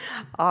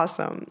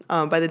awesome.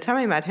 By the time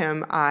I met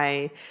him,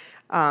 I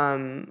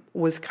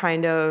was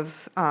kind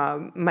of,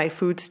 my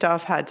food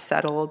stuff had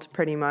settled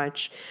pretty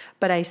much,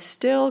 but I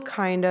still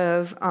kind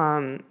of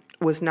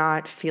was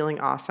not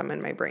feeling awesome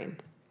in my brain.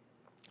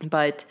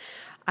 But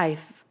I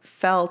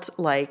felt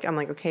like, I'm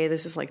like, okay,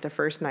 this is like the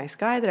first nice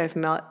guy that I've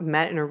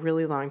met in a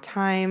really long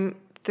time.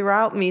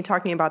 Throughout me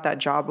talking about that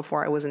job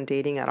before, I wasn't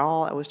dating at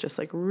all. I was just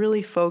like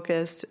really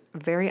focused,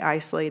 very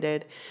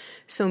isolated.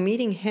 So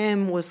meeting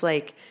him was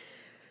like,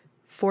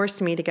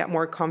 forced me to get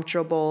more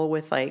comfortable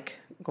with like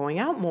going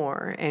out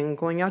more and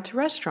going out to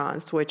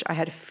restaurants, which I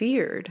had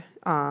feared,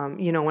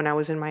 when I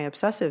was in my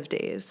obsessive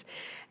days.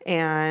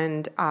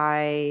 And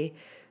I,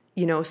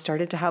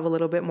 started to have a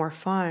little bit more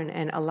fun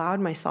and allowed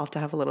myself to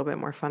have a little bit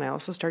more fun. I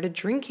also started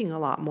drinking a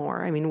lot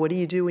more. I mean, what do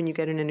you do when you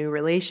get in a new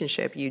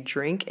relationship? You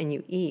drink and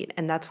you eat.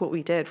 And that's what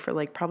we did for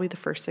like probably the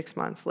first 6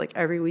 months. Like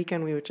every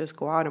weekend we would just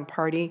go out and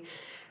party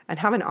and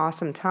have an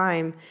awesome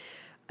time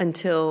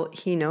until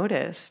he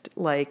noticed,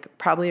 like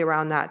probably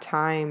around that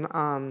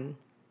time,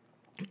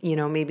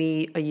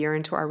 maybe a year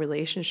into our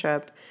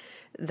relationship,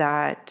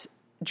 that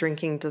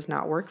drinking does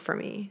not work for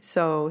me.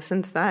 So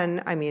since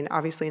then, I mean,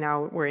 obviously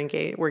now we're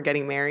engaged, we're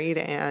getting married,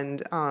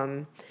 and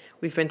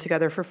we've been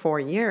together for 4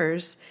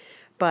 years.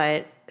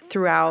 But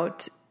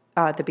throughout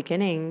the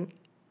beginning,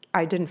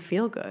 I didn't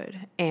feel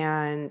good.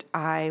 And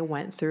I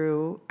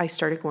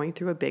started going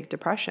through a big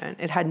depression.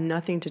 It had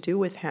nothing to do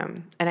with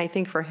him. And I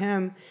think for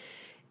him,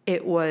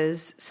 it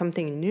was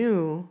something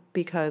new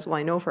because,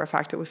 I know for a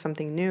fact it was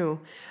something new.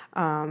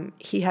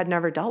 He had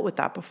never dealt with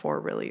that before,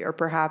 really, or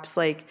perhaps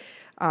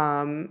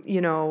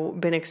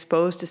been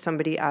exposed to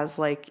somebody as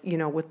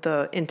with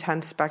the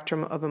intense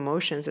spectrum of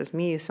emotions as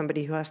me,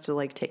 somebody who has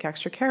to take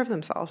extra care of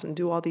themselves and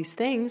do all these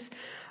things,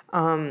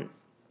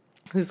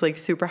 who's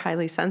super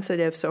highly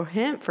sensitive. So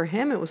for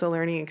him, it was a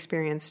learning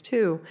experience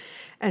too.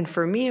 And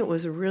for me, it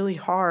was really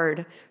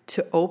hard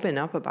to open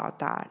up about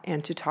that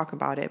and to talk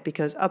about it,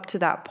 because up to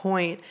that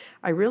point,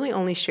 I really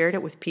only shared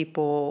it with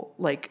people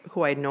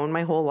who I'd known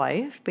my whole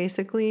life.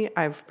 Basically,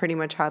 I've pretty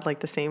much had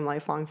the same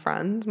lifelong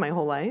friends my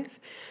whole life.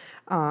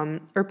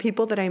 Or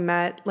people that I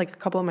met, a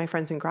couple of my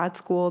friends in grad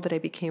school that I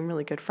became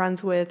really good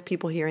friends with,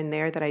 people here and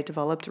there that I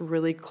developed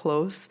really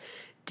close,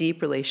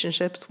 deep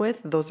relationships with.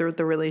 Those are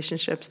the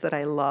relationships that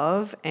I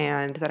love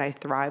and that I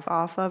thrive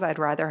off of. I'd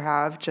rather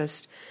have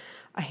just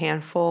a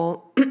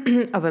handful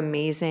of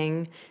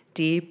amazing,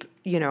 deep,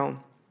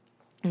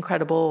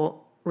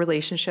 incredible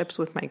relationships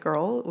with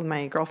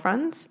my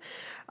girlfriends,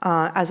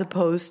 as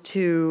opposed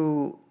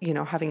to,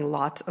 having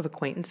lots of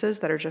acquaintances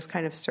that are just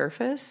kind of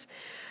surface.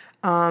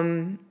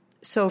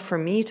 So for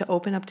me to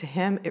open up to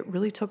him, it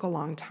really took a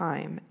long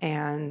time.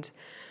 And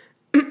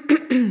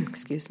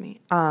excuse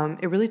me,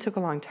 it really took a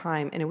long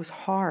time, and it was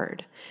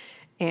hard.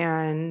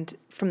 And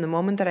from the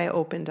moment that I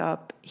opened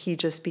up, he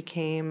just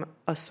became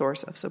a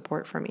source of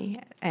support for me.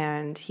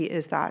 And he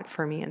is that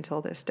for me until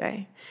this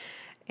day.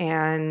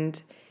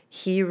 And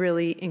he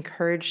really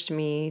encouraged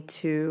me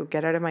to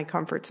get out of my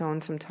comfort zone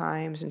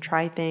sometimes and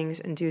try things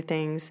and do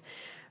things.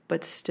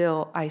 But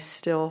still, I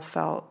still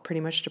felt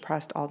pretty much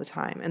depressed all the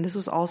time. And this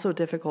was also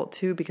difficult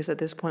too, because at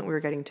this point we were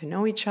getting to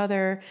know each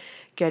other,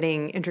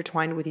 getting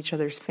intertwined with each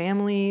other's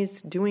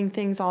families, doing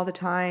things all the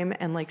time.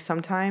 And like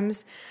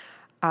sometimes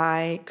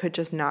I could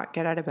just not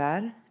get out of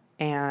bed,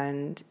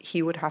 and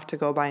he would have to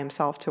go by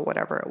himself to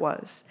whatever it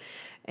was.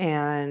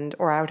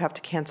 Or I would have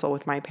to cancel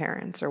with my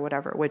parents or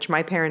whatever, which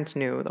my parents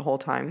knew the whole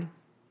time.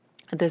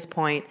 At this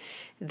point,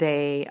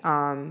 they,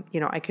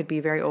 I could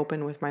be very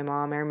open with my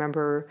mom. I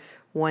remember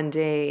one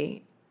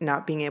day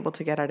not being able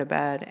to get out of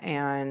bed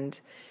and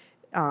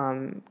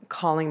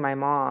calling my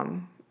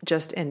mom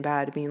just in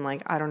bed, being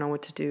like, I don't know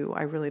what to do.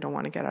 I really don't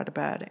want to get out of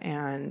bed,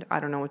 and I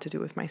don't know what to do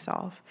with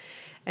myself.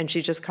 And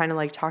she just kind of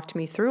like talked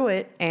me through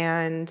it.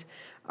 And,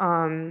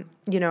 and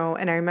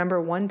I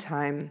remember one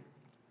time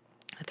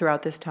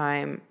throughout this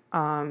time,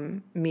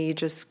 me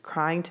just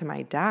crying to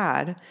my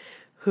dad,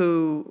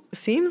 who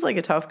seems like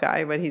a tough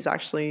guy, but he's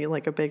actually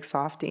like a big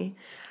softie.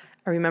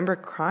 I remember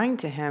crying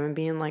to him and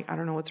being like, I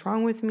don't know what's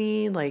wrong with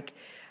me. Like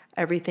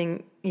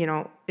everything,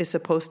 is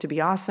supposed to be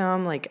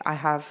awesome. Like I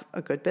have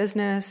a good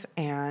business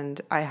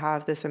and I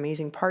have this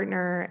amazing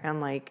partner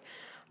and like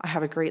I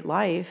have a great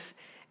life.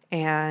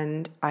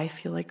 And I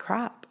feel like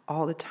crap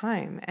all the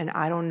time, and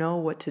I don't know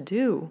what to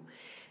do.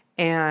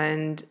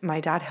 And my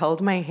dad held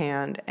my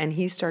hand, and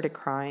he started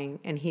crying,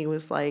 and he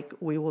was like,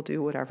 we will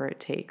do whatever it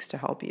takes to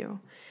help you.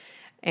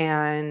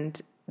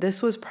 And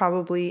this was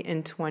probably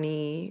in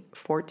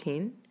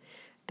 2014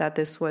 that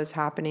this was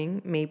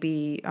happening,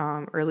 maybe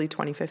early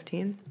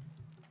 2015.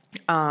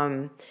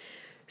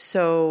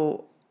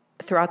 So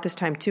throughout this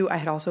time too, I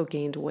had also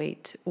gained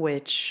weight,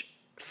 which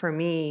for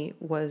me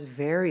was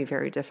very,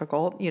 very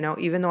difficult.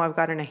 Even though I've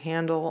gotten a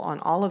handle on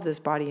all of this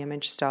body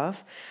image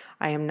stuff,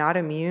 I am not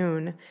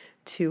immune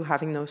to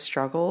having those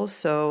struggles.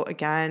 So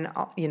again,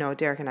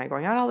 Derek and I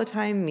going out all the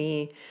time,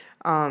 me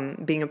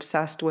being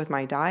obsessed with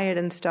my diet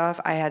and stuff,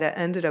 I had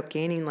ended up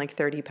gaining like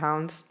 30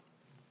 pounds,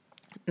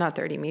 not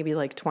 30, maybe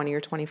like 20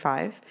 or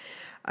 25.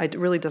 It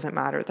really doesn't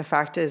matter. The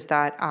fact is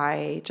that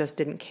I just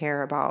didn't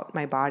care about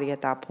my body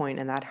at that point,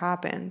 and that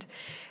happened.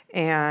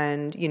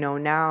 And,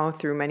 now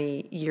through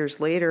many years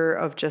later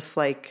of just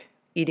like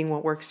eating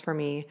what works for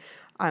me,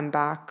 I'm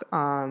back,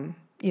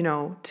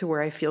 to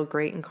where I feel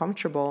great and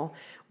comfortable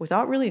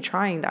without really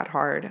trying that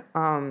hard.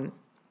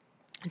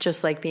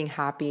 Just like being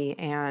happy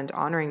and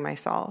honoring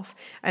myself.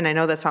 And I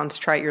know that sounds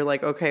trite. You're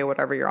like, okay,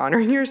 whatever, you're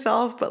honoring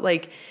yourself. But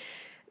like,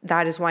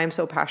 that is why I'm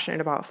so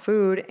passionate about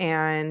food.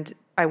 And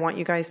I want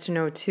you guys to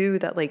know too,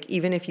 that like,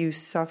 even if you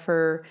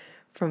suffer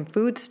from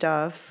food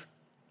stuff,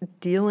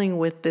 dealing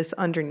with this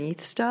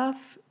underneath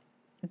stuff,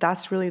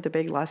 that's really the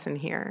big lesson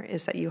here,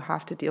 is that you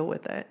have to deal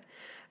with it,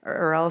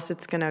 or else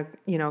it's going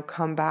to,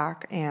 come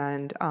back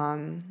and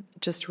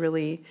just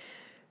really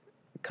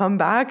come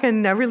back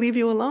and never leave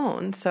you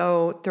alone.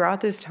 So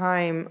throughout this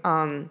time,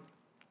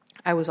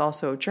 I was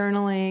also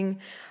journaling,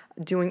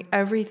 doing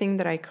everything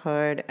that I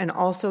could, and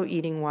also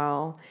eating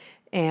well.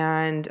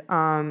 And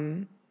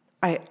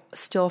I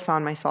still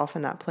found myself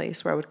in that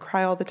place where I would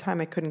cry all the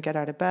time. I couldn't get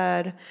out of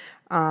bed.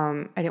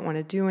 I didn't want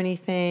to do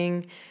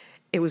anything.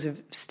 It was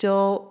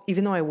still,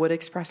 even though I would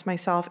express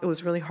myself, it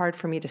was really hard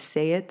for me to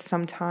say it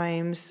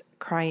sometimes,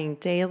 crying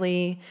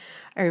daily.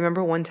 I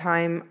remember one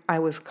time I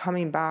was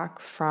coming back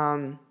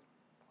from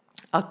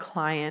a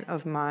client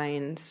of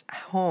mine's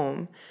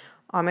home,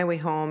 on my way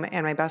home,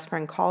 and my best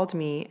friend called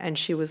me, and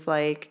she was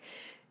like,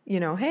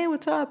 hey,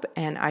 what's up?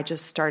 And I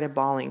just started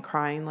bawling,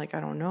 crying, like, I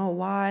don't know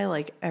why,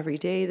 like every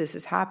day this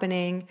is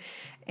happening.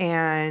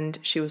 And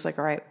she was like,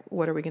 all right,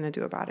 what are we going to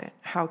do about it?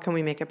 How can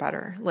we make it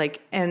better?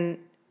 Like, and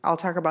I'll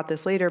talk about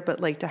this later, but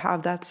like to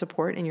have that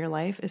support in your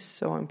life is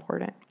so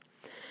important.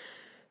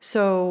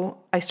 So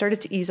I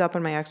started to ease up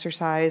on my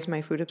exercise,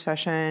 my food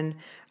obsession.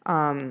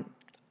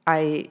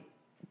 I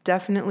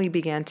definitely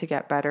began to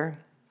get better.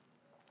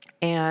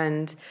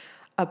 And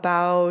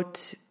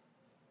about,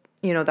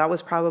 that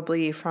was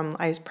probably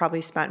I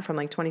probably spent from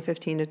like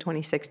 2015 to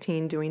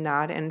 2016 doing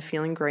that and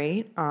feeling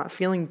great,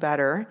 feeling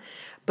better,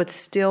 but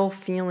still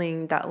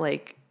feeling that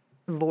like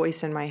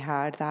voice in my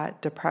head,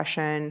 that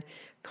depression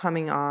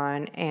coming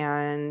on.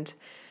 And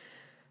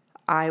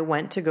I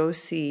went to go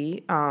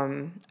see,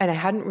 and I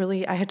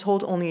had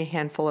told only a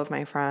handful of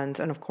my friends.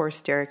 And of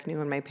course, Derek knew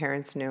and my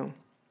parents knew,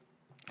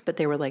 but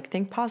they were like,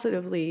 think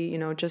positively,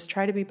 just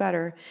try to be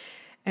better.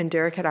 And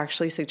Derek had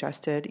actually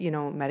suggested,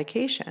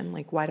 medication.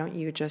 Like, why don't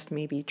you just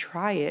maybe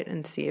try it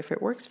and see if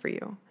it works for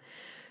you?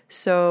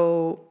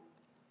 So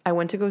I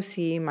went to go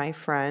see my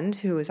friend,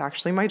 who is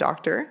actually my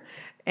doctor,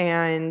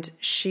 and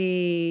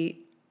she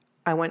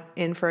I went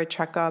in for a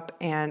checkup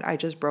and I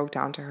just broke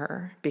down to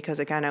her because,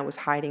 again, I was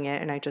hiding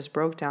it, and I just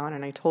broke down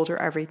and I told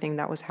her everything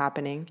that was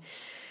happening.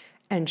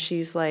 And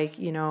she's like,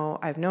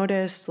 I've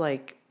noticed,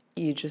 like,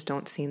 you just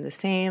don't seem the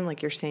same,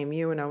 like you're same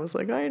you. And I was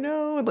like, I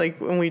know,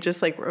 like, when we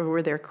just like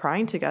were there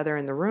crying together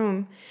in the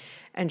room.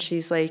 And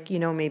she's like,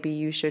 maybe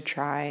you should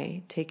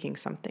try taking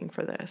something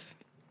for this.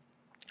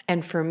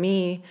 And for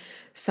me,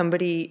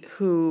 somebody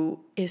who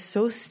is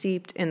so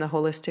steeped in the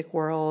holistic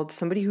world,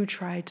 somebody who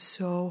tried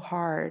so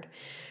hard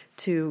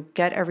to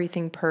get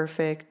everything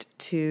perfect,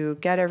 to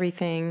get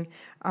everything,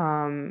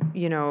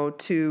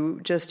 to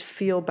just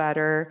feel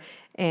better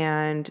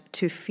and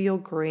to feel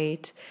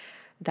great,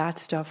 that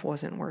stuff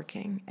wasn't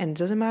working. And it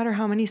doesn't matter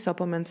how many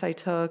supplements I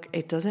took.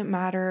 It doesn't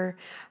matter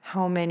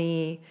how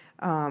much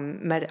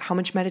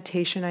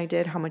meditation I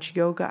did, how much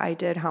yoga I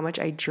did, how much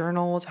I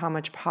journaled, how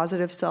much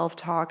positive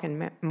self-talk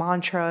and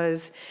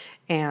mantras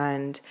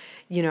and,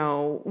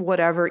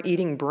 whatever,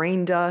 eating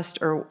brain dust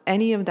or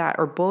any of that,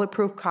 or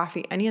bulletproof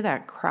coffee, any of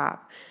that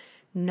crap.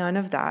 None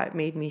of that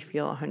made me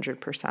feel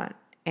 100%.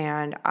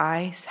 And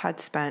I had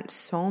spent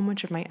so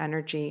much of my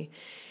energy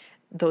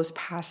those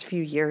past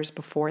few years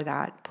before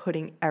that,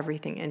 putting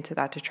everything into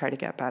that to try to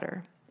get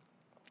better.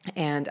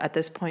 And at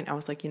this point, I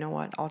was like, you know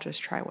what? I'll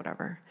just try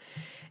whatever.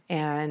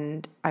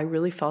 And I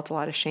really felt a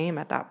lot of shame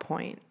at that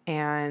point.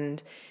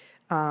 And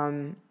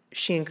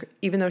she,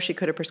 even though she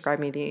could have prescribed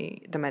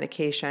me the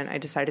medication, I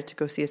decided to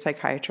go see a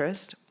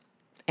psychiatrist.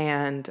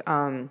 And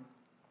I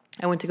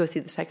went to go see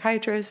the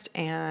psychiatrist,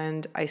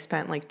 and I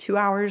spent like 2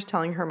 hours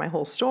telling her my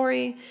whole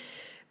story,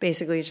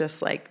 basically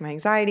just like my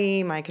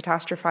anxiety, my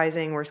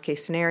catastrophizing, worst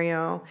case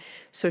scenario.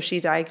 So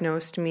she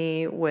diagnosed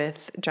me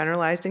with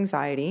generalized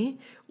anxiety,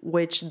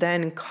 which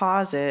then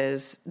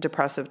causes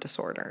depressive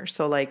disorder.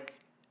 So like,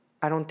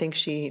 I don't think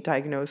she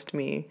diagnosed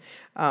me.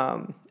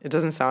 It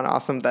doesn't sound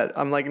awesome that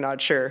I'm like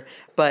not sure,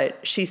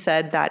 but she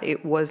said that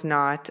it was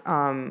not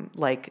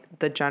like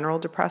the general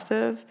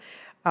depressive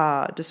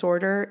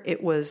disorder.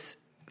 It was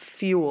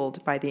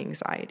fueled by the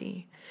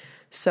anxiety.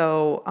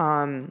 So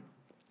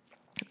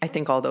I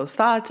think all those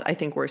thoughts, I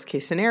think worst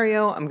case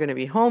scenario, I'm going to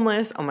be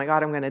homeless. Oh my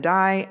God, I'm going to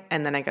die.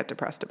 And then I get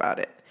depressed about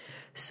it.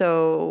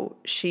 So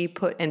she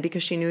and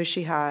because she knew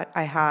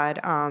I had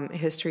a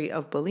history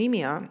of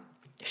bulimia,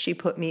 she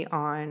put me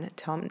on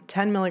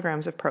 10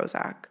 milligrams of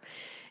Prozac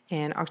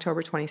in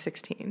October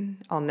 2016.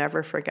 I'll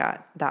never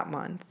forget that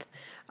month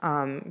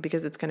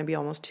because it's going to be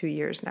almost 2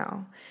 years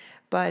now.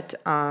 But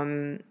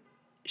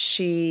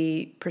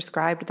she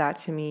prescribed that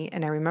to me,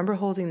 and I remember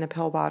holding the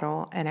pill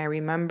bottle, and I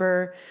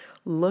remember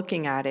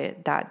looking at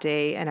it that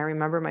day, and I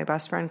remember my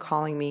best friend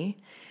calling me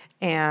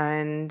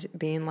and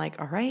being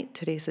like, all right,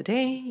 today's the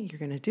day, you're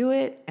going to do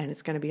it, and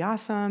it's going to be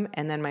awesome.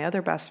 And then my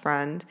other best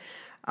friend,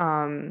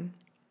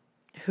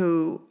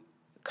 who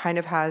kind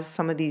of has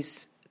some of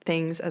these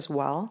things as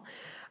well,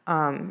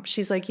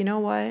 she's like, you know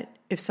what?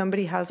 If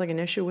somebody has like an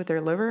issue with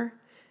their liver,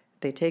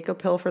 they take a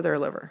pill for their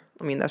liver.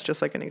 I mean, that's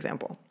just like an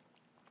example.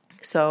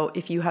 So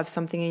if you have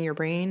something in your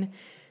brain,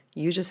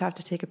 you just have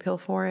to take a pill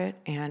for it,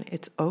 and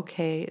it's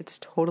okay. It's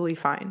totally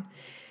fine.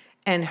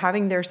 And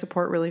having their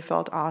support really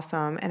felt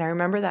awesome. And I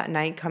remember that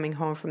night coming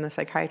home from the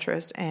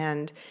psychiatrist,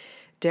 and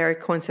Derek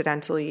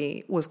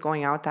coincidentally was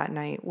going out that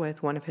night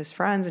with one of his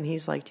friends, and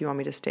he's like, do you want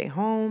me to stay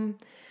home?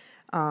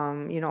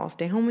 I'll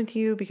stay home with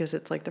you because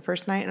it's like the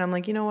first night. And I'm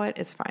like, you know what?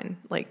 It's fine.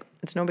 Like,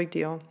 it's no big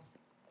deal.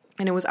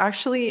 And it was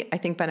actually, I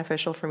think,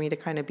 beneficial for me to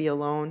kind of be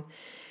alone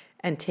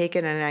and take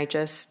it. And I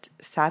just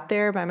sat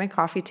there by my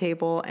coffee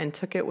table and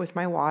took it with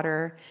my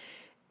water.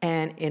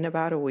 And in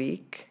about a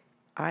week,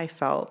 I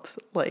felt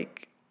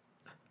like,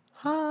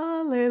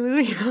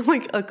 hallelujah,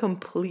 like a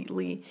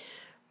completely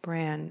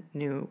brand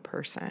new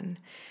person.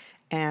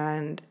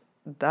 And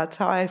that's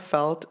how I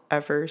felt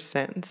ever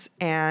since.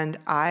 And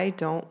I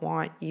don't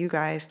want you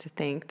guys to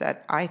think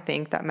that I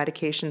think that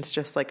medication's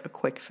just like a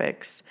quick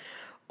fix,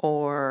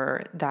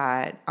 or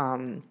that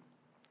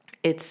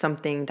it's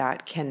something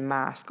that can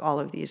mask all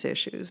of these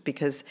issues,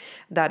 because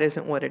that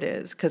isn't what it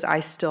is. Because I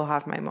still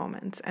have my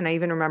moments. And I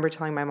even remember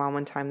telling my mom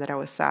one time that I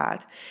was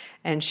sad.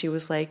 And she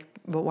was like,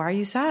 but why are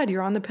you sad?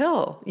 You're on the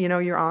pill.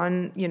 You're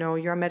on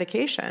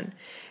medication.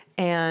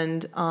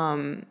 And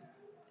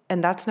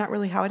that's not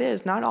really how it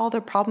is. Not all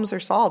the problems are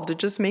solved. It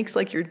just makes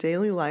like your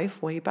daily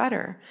life way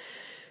better.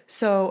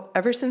 So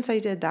ever since I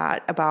did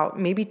that, about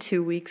maybe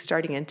 2 weeks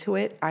starting into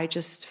it, I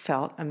just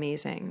felt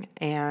amazing.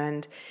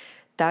 And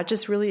that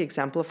just really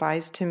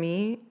exemplifies to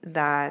me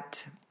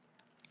that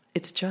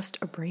it's just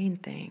a brain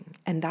thing.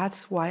 And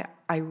that's why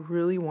I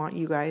really want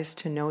you guys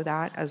to know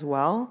that as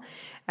well.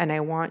 And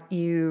I want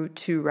you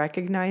to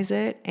recognize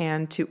it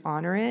and to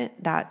honor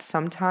it, that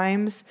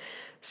sometimes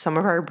some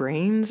of our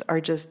brains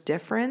are just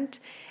different.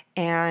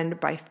 And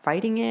by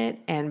fighting it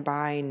and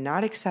by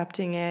not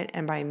accepting it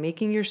and by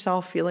making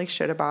yourself feel like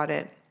shit about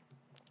it,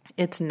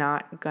 it's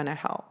not going to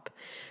help.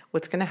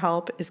 What's going to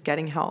help is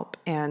getting help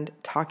and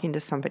talking to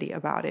somebody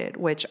about it,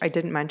 which I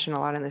didn't mention a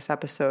lot in this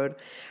episode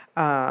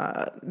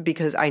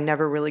because I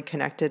never really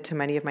connected to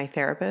many of my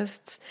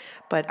therapists.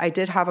 But I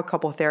did have a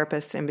couple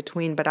therapists in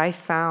between. But I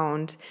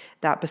found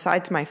that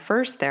besides my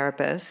first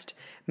therapist,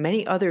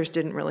 many others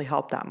didn't really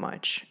help that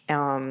much.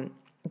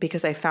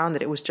 Because I found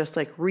that it was just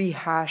like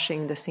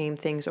rehashing the same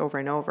things over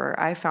and over.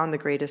 I found the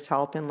greatest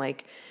help in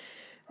like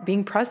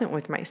being present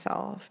with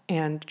myself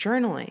and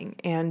journaling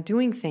and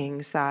doing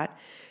things that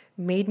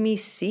made me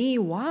see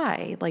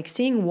why, like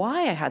seeing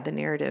why I had the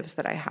narratives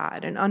that I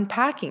had and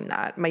unpacking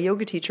that. My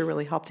yoga teacher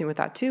really helped me with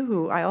that too,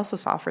 who I also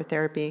saw for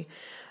therapy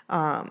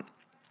a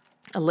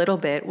little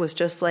bit, was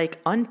just like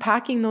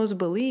unpacking those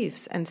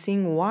beliefs and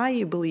seeing why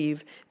you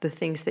believe the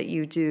things that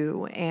you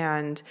do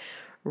and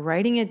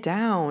writing it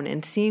down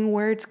and seeing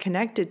where it's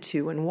connected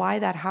to and why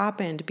that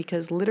happened.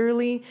 Because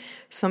literally,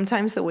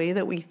 sometimes the way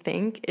that we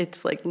think,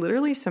 it's like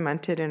literally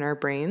cemented in our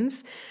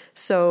brains.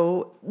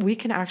 So we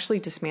can actually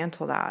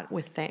dismantle that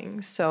with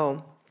things.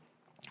 So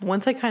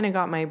once I kind of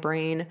got my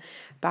brain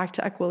back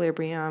to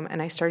equilibrium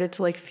and I started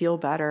to like feel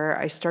better,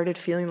 I started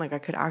feeling like I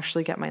could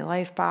actually get my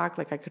life back,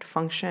 like I could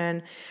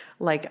function,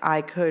 like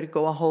I could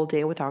go a whole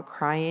day without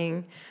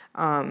crying.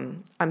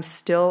 I'm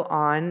still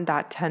on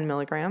that 10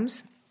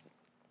 milligrams.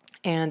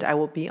 And I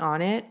will be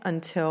on it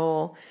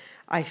until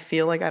I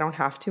feel like I don't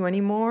have to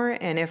anymore.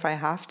 And if I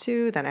have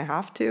to, then I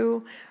have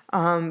to.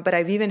 But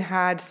I've even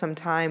had some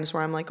times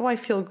where I'm like, oh, I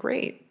feel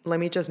great. Let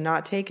me just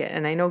not take it.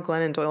 And I know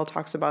Glennon Doyle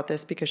talks about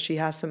this because she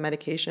has some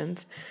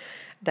medications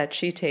that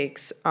she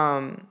takes.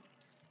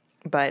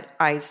 But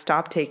I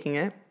stopped taking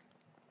it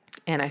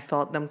and I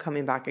felt them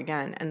coming back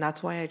again. And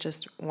that's why I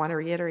just want to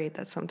reiterate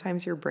that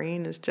sometimes your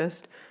brain is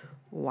just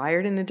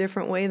wired in a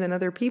different way than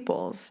other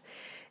people's.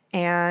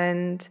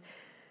 And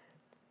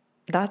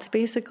that's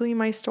basically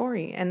my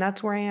story, and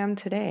that's where I am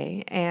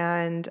today.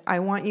 And I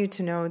want you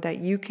to know that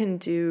you can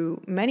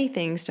do many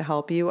things to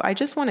help you. I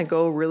just want to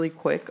go really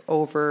quick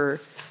over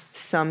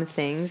some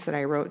things that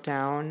I wrote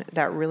down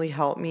that really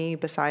helped me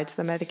besides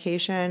the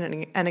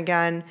medication. And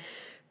again,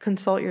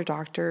 consult your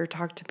doctor,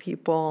 talk to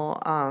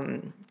people,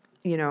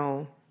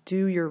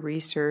 do your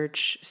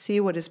research, see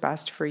what is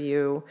best for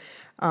you.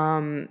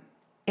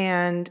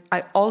 And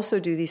I also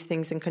do these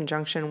things in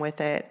conjunction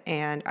with it.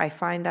 And I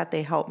find that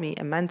they help me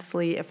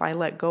immensely. If I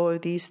let go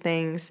of these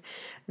things,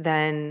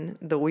 then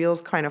the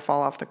wheels kind of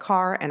fall off the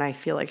car and I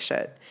feel like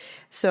shit.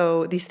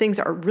 So these things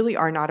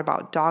are not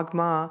about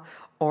dogma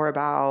or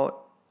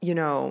about,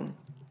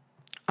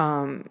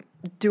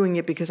 doing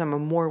it because I'm a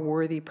more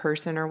worthy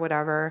person or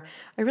whatever.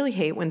 I really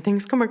hate when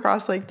things come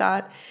across like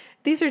that.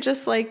 These are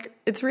just like,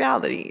 it's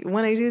reality.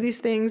 When I do these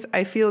things,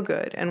 I feel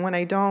good. And when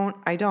I don't,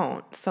 I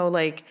don't. So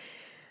like,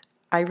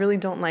 I really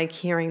don't like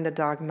hearing the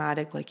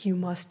dogmatic, like, you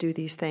must do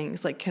these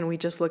things. Like, can we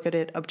just look at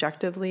it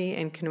objectively?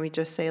 And can we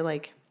just say,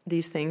 like,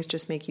 these things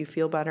just make you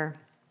feel better?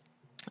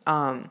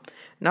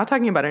 Not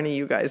talking about any of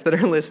you guys that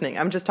are listening.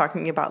 I'm just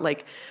talking about,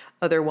 like,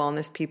 other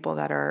wellness people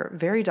that are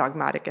very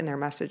dogmatic in their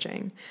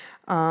messaging.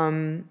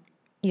 So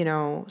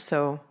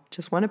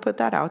just want to put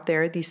that out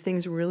there. These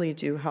things really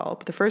do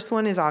help. The first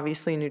one is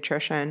obviously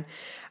nutrition.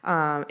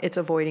 It's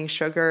avoiding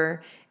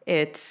sugar.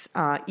 It's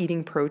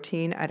eating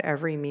protein at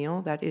every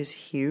meal. That is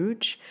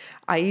huge.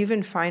 I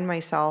even find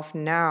myself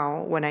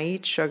now when I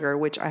eat sugar,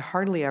 which I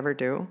hardly ever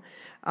do,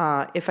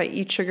 if I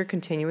eat sugar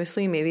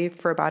continuously, maybe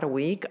for about a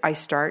week, I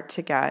start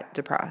to get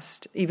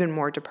depressed, even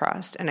more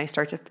depressed. And I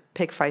start to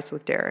pick fights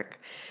with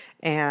Derek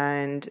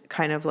and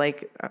kind of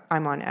like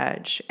I'm on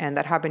edge. And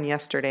that happened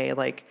yesterday.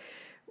 Like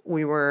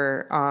we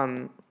were,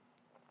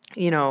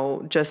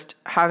 just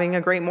having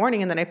a great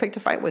morning. And then I picked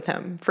a fight with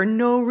him for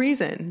no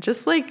reason,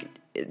 just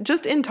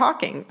in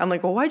talking. I'm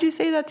like, well, why'd you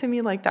say that to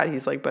me like that?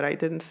 He's like, but I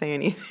didn't say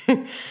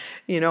anything,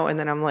 and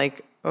then I'm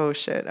like, oh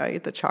shit, I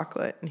ate the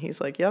chocolate. And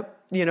he's like, yep,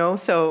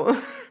 so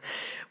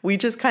we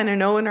just kind of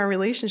know in our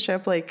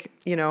relationship, like,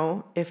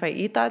 if I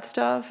eat that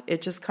stuff,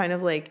 it just kind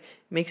of like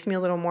makes me a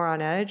little more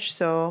on edge.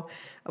 So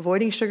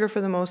avoiding sugar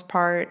for the most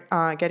part,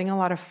 getting a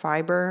lot of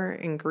fiber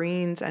in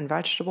greens and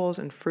vegetables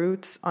and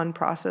fruits,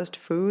 unprocessed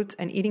foods,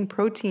 and eating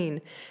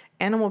protein,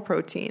 animal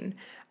protein,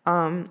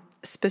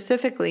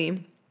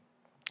 specifically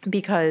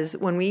because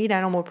when we eat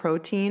animal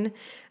protein,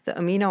 the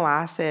amino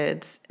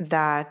acids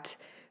that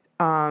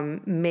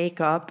make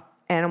up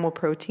animal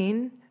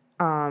protein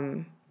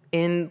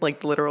in like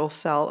the literal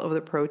cell of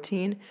the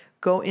protein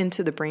go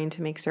into the brain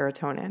to make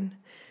serotonin.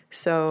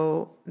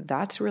 So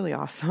that's really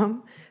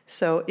awesome.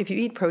 So if you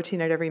eat protein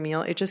at every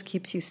meal, it just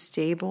keeps you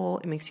stable.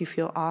 It makes you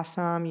feel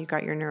awesome. You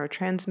got your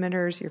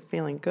neurotransmitters. You're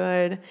feeling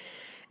good.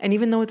 And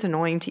even though it's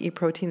annoying to eat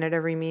protein at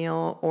every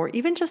meal, or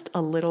even just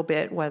a little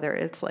bit, whether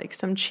it's like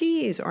some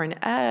cheese or an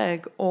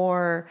egg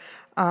or,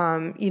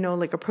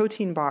 like a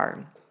protein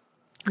bar,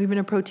 or even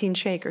a protein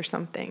shake or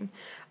something,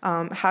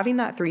 having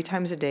that 3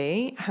 times a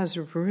day has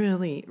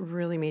really,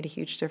 really made a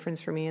huge difference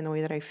for me in the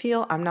way that I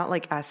feel. I'm not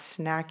like as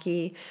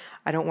snacky.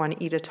 I don't want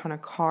to eat a ton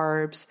of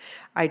carbs.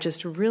 I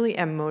just really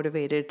am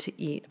motivated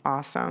to eat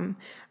awesome.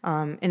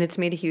 And it's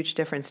made a huge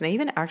difference. And I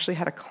even actually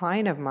had a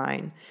client of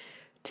mine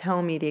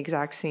tell me the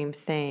exact same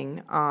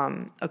thing.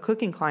 A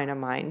cooking client of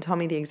mine tell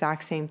me the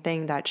exact same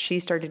thing, that she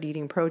started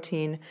eating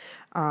protein,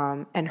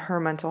 and her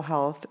mental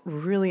health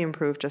really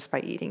improved just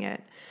by eating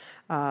it.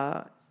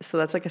 So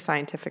that's like a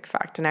scientific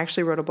fact. And I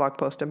actually wrote a blog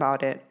post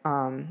about it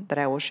that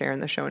I will share in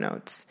the show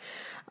notes.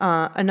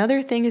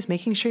 Another thing is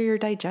making sure your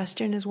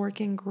digestion is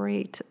working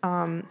great.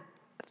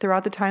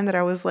 Throughout the time that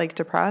I was like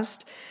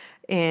depressed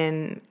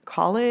in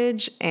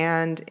college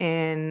and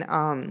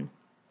in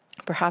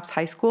perhaps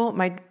high school,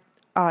 my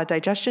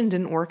digestion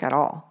didn't work at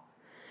all.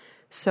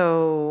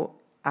 So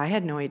I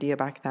had no idea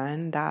back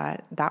then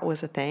that that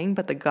was a thing,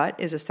 but the gut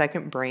is a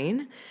second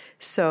brain.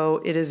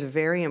 So it is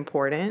very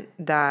important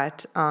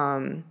that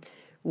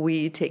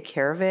we take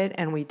care of it,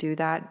 and we do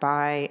that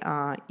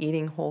by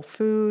eating whole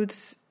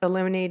foods,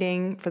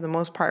 eliminating, for the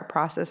most part,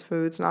 processed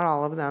foods, not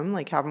all of them,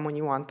 like have them when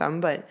you want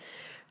them, but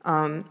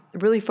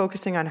really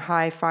focusing on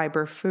high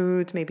fiber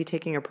foods, maybe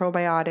taking a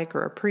probiotic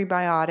or a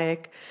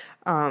prebiotic,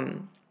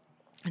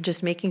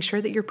 just making sure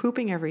that you're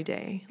pooping every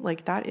day.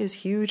 Like that is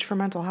huge for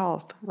mental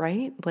health,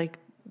 right? Like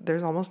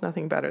there's almost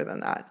nothing better than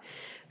that.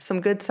 Some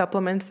good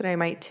supplements that I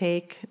might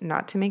take,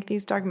 not to make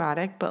these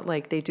dogmatic, but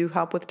like they do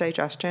help with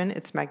digestion.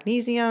 It's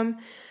magnesium,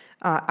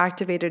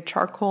 activated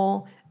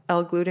charcoal,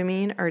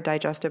 L-glutamine, or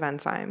digestive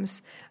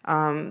enzymes.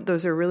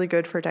 Those are really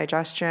good for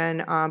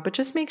digestion, but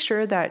just make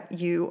sure that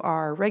you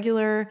are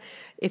regular.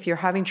 If you're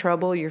having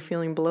trouble, you're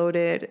feeling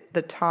bloated,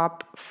 the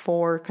top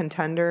 4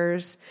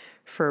 contenders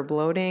for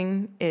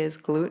bloating is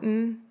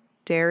gluten,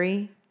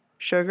 dairy,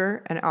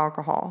 sugar, and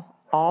alcohol.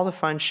 All the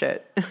fun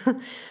shit.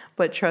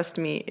 But trust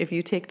me, if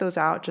you take those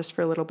out just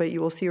for a little bit, you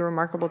will see a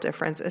remarkable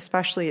difference,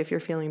 especially if you're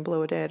feeling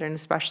bloated and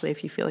especially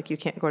if you feel like you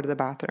can't go to the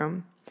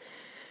bathroom.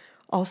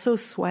 Also,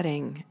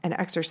 sweating and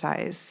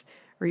exercise,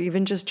 or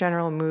even just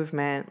general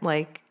movement,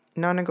 like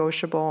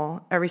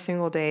non-negotiable every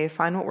single day.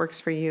 Find what works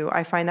for you.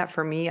 I find that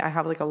for me, I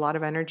have like a lot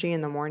of energy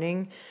in the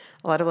morning,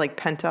 a lot of like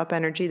pent up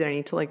energy that I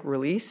need to like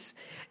release.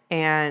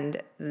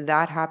 And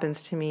that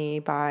happens to me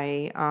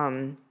by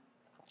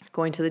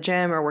going to the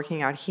gym or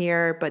working out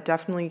here, but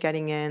definitely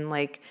getting in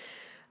like,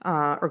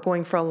 or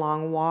going for a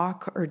long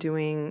walk or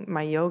doing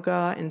my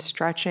yoga and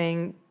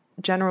stretching.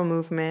 General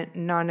movement,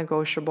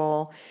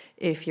 non-negotiable.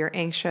 If you're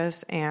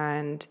anxious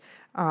and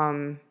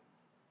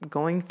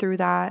going through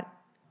that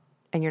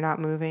and you're not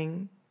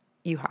moving,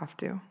 you have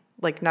to.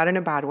 Like not in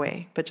a bad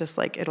way, but just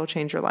like it'll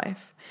change your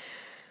life.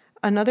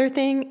 Another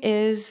thing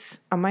is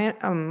a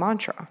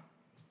mantra.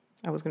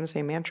 I was going to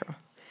say mantra,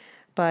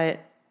 but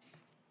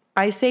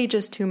I say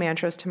just 2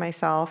 mantras to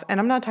myself. And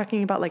I'm not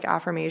talking about like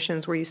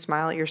affirmations where you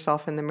smile at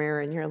yourself in the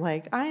mirror and you're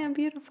like, I am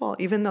beautiful,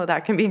 even though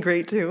that can be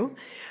great too.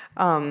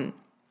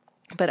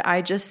 But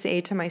I just say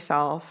to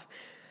myself,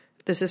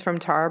 this is from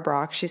Tara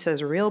Brach. She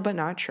says, real but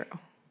not true.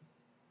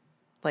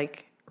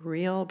 Like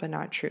real but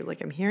not true.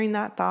 Like I'm hearing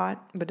that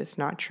thought, but it's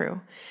not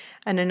true.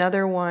 And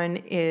another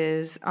one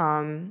is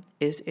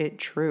it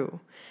true?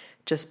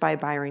 Just by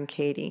Byron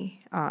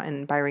Katie.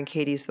 And Byron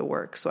Katie's the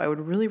work. So I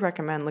would really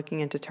recommend looking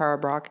into Tara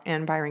Brach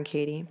and Byron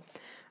Katie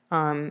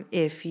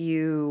if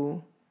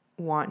you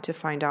want to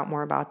find out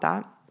more about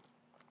that.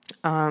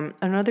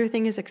 Another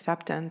thing is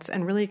acceptance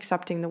and really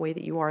accepting the way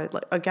that you are.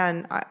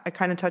 Again, I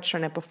kind of touched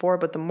on it before,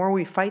 but the more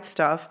we fight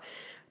stuff,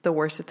 the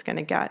worse it's going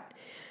to get.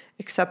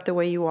 Accept the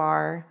way you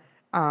are,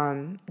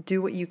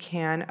 do what you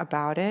can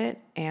about it,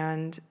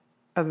 and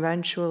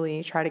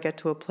eventually try to get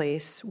to a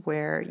place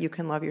where you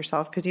can love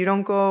yourself, because you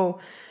don't go,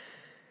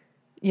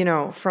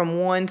 from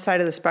one side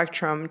of the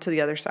spectrum to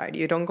the other side.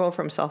 You don't go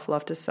from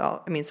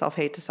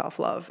self-hate to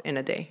self-love in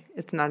a day.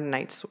 It's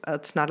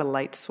not a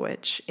light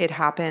switch. It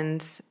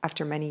happens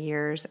after many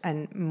years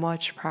and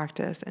much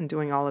practice and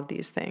doing all of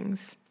these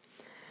things.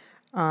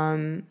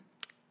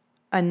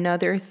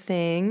 Another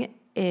thing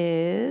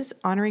is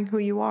honoring who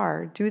you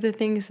are. Do the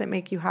things that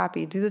make you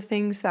happy. Do the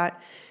things that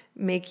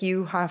make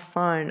you have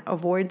fun.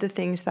 Avoid the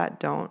things that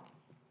don't.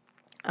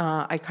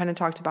 I kind of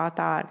talked about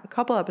that a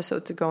couple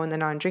episodes ago in the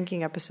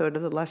non-drinking episode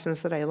of the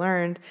lessons that I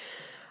learned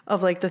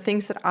of like the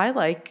things that I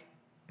like,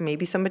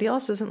 maybe somebody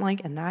else doesn't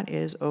like, and that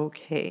is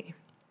okay.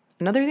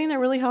 Another thing that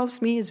really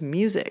helps me is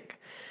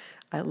music.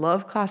 I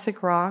love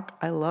classic rock.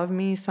 I love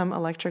me some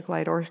Electric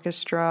Light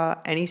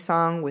Orchestra, any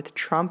song with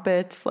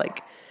trumpets,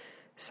 like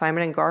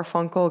Simon and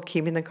Garfunkel,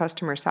 Keeping the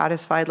Customer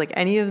Satisfied, like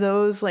any of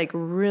those, like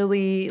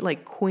really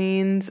like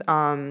Queen's,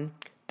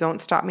 Don't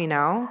Stop Me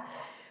Now.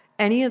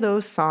 Any of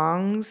those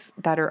songs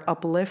that are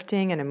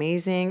uplifting and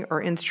amazing,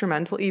 or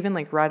instrumental, even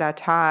like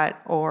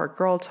Rat-a-tat or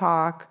Girl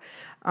Talk,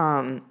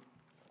 are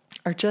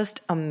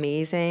just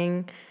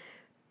amazing,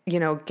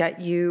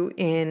 get you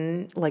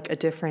in like a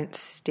different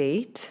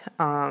state.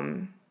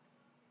 I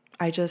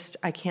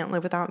can't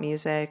live without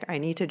music. I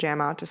need to jam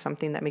out to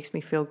something that makes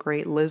me feel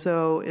great.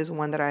 Lizzo is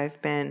one that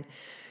I've been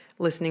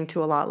listening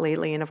to a lot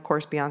lately. And of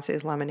course,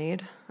 Beyonce's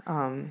Lemonade.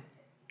 I'm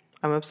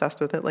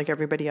obsessed with it like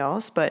everybody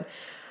else, but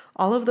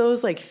all of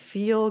those like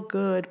feel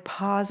good,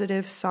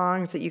 positive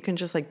songs that you can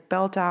just like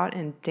belt out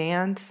and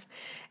dance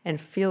and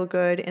feel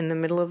good in the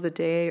middle of the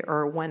day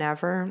or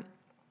whenever,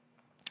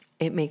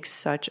 it makes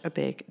such a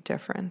big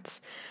difference.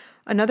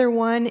 Another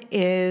one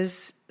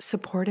is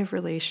supportive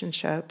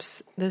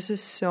relationships. This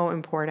is so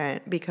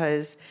important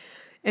because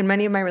in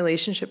many of my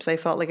relationships, I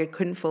felt like I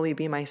couldn't fully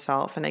be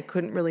myself and I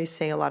couldn't really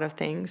say a lot of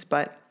things.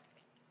 But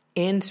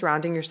in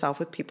surrounding yourself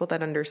with people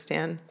that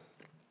understand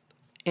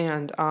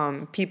and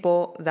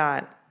people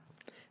that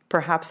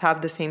perhaps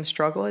have the same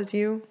struggle as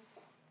you,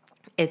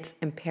 it's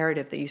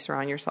imperative that you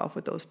surround yourself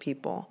with those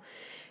people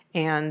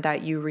and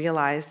that you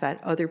realize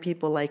that other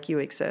people like you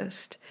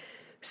exist.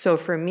 So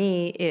for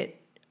me,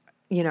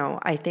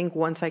 I think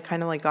once I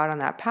kind of like got on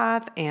that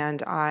path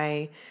and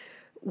I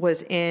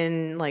was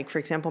in, like, for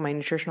example, my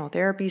nutritional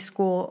therapy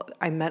school,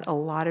 I met a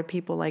lot of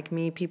people like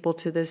me, people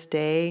to this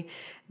day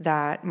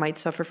that might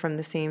suffer from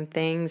the same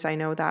things. I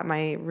know that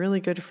my really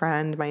good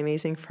friend, my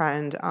amazing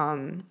friend,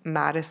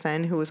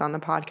 Madison, who was on the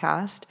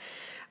podcast,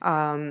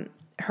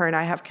 her and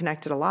I have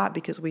connected a lot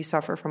because we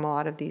suffer from a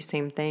lot of these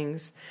same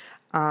things.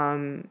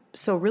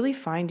 So really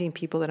finding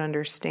people that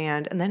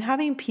understand and then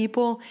having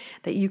people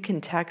that you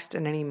can text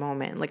at any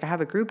moment. Like I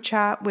have a group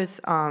chat with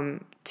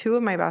two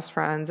of my best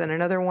friends and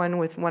another one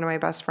with one of my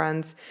best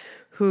friends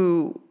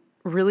who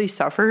really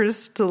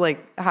suffers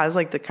has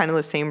the kind of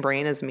the same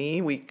brain as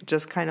me. We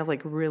just kind of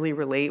like really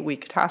relate. We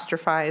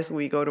catastrophize.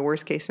 We go to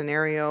worst case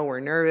scenario.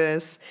 We're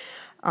nervous.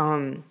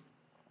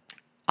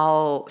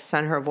 I'll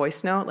send her a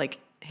voice note like,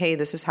 hey,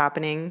 this is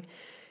happening.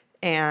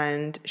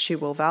 And she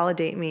will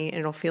validate me and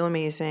it'll feel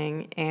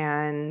amazing.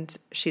 And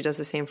she does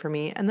the same for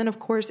me. And then, of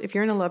course, if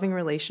you're in a loving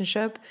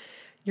relationship,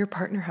 your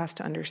partner has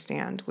to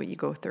understand what you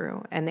go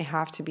through and they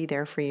have to be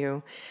there for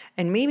you.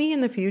 And maybe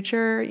in the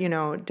future,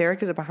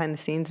 Derek is a behind the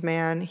scenes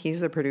man.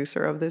 He's the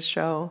producer of this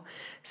show.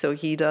 So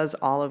he does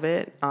all of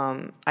it.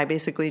 I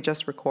basically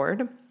just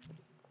record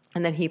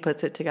and then he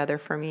puts it together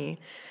for me.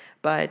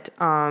 But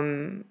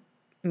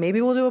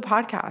maybe we'll do a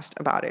podcast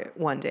about it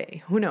one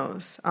day. Who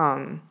knows?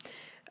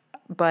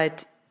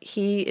 But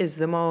he is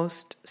the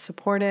most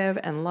supportive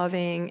and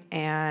loving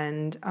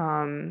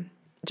and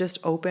just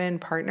open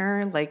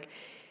partner. Like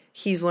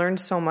he's learned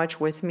so much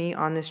with me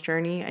on this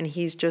journey and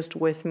he's just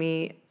with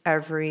me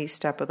every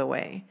step of the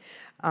way.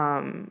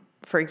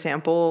 For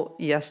example,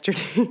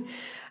 yesterday,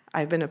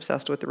 I've been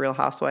obsessed with The Real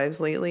Housewives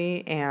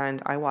lately and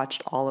I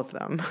watched all of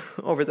them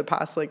over the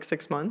past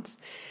 6 months.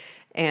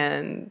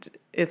 And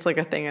it's like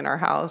a thing in our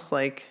house.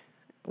 Like,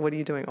 what are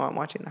you doing? Oh, I'm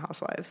watching The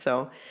Housewives.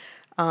 So,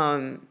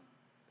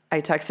 I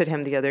texted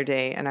him the other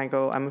day and I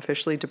go, I'm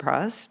officially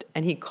depressed.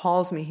 And he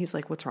calls me. He's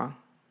like, what's wrong?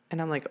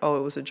 And I'm like, oh,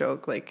 it was a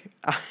joke. Like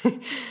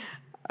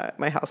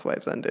my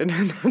housewives ended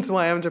and that's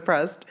why I'm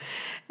depressed.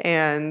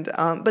 And,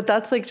 but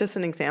that's just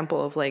an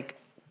example of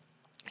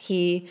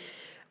he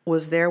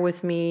was there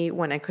with me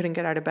when I couldn't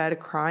get out of bed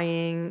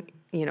crying.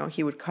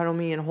 He would cuddle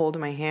me and hold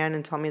my hand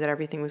and tell me that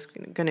everything was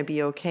going to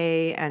be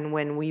okay. And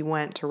when we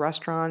went to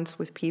restaurants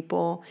with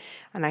people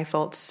and I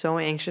felt so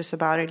anxious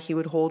about it, he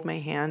would hold my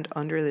hand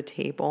under the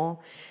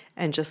table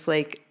and just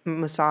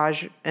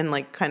massage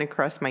and kind of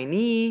caress my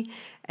knee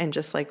and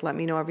just let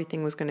me know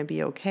everything was going to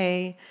be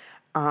okay.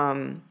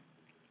 And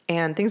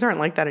things aren't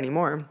like that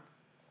anymore.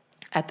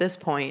 At this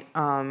point,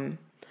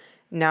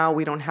 now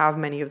we don't have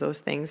many of those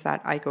things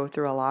that I go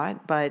through a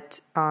lot, but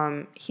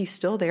he's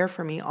still there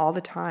for me all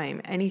the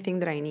time, anything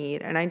that I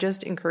need. And I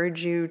just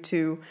encourage you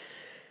to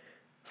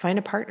find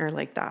a partner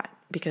like that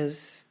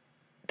because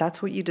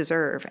that's what you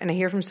deserve. And I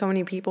hear from so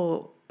many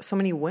people, so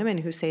many women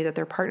who say that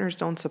their partners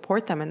don't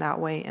support them in that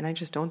way. And I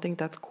just don't think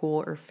that's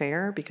cool or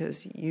fair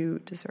because you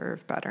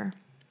deserve better.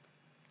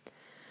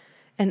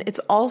 And it's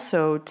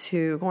also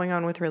going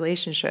on with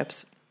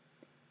relationships,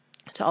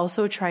 to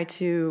also try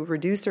to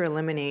reduce or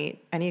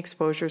eliminate any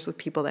exposures with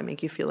people that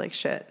make you feel like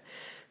shit.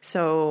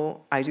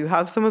 So I do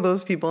have some of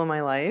those people in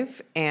my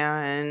life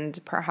and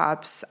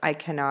perhaps I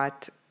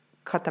cannot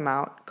cut them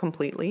out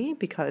completely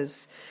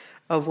because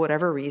of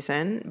whatever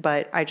reason,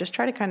 but I just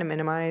try to kind of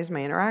minimize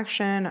my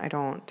interaction. I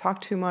don't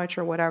talk too much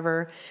or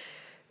whatever.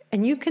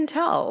 And you can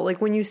tell,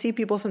 when you see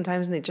people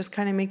sometimes and they just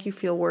kind of make you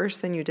feel worse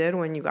than you did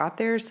when you got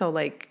there. So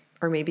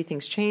or maybe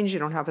things change, you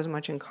don't have as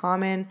much in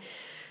common.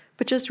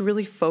 But just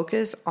really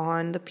focus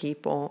on the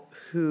people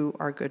who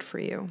are good for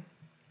you.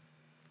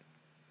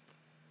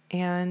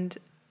 And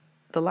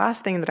the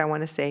last thing that I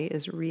want to say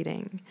is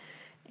reading.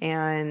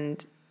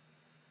 And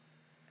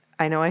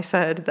I know I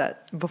said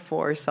that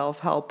before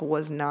self-help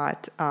was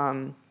not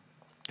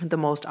the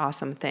most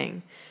awesome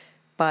thing,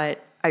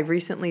 but I've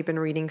recently been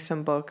reading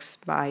some books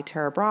by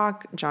Tara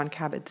Brach, Jon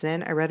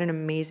Kabat-Zinn. I read an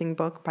amazing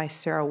book by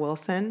Sarah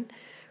Wilson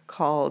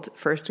called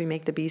First We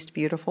Make the Beast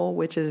Beautiful,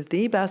 which is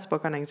the best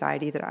book on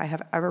anxiety that I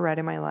have ever read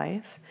in my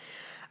life.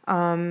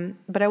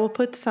 But I will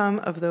put some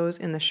of those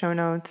in the show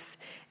notes.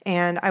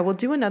 And I will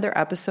do another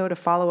episode, a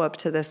follow-up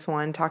to this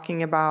one,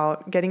 talking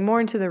about getting more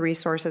into the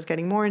resources,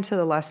 getting more into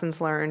the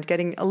lessons learned,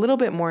 getting a little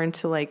bit more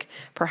into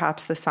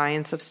perhaps the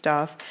science of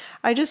stuff.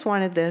 I just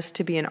wanted this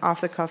to be an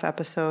off-the-cuff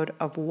episode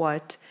of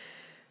what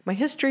my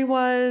history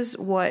was,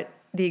 what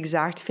the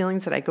exact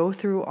feelings that I go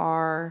through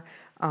are,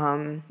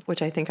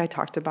 which I think I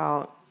talked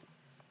about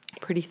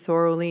pretty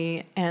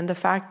thoroughly. And the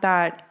fact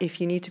that if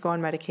you need to go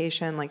on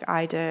medication like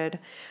I did,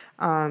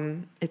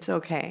 it's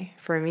okay.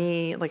 For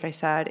me, like I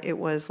said, it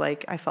was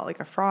like I felt like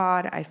a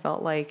fraud. I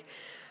felt like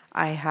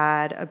I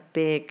had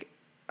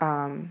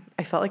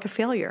I felt like a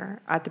failure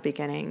at the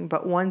beginning.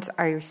 But once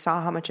I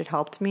saw how much it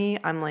helped me,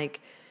 I'm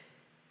like,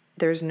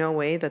 there's no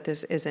way that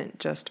this isn't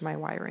just my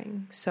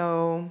wiring.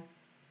 So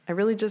I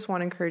really just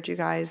want to encourage you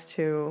guys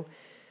to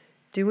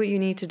do what you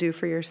need to do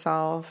for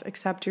yourself,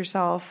 accept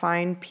yourself,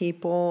 find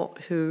people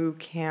who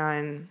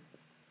can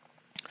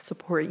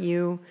support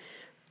you.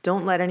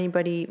 Don't let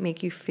anybody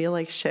make you feel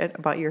like shit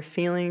about your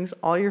feelings.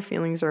 All your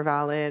feelings are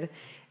valid.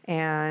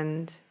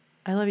 And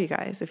I love you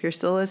guys. If you're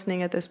still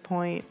listening at this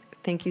point,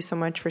 thank you so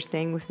much for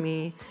staying with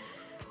me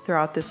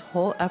throughout this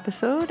whole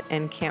episode,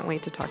 and can't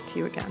wait to talk to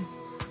you again.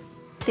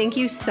 Thank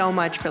you so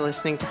much for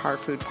listening to Heart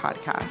Food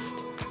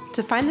Podcast.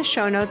 To find the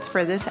show notes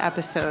for this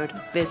episode,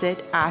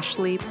 visit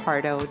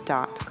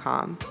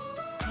ashleypardo.com.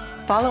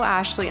 Follow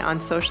Ashley on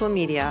social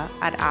media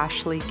at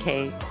Ashley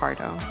K.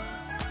 Pardo.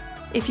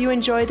 If you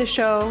enjoy the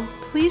show,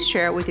 please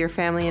share it with your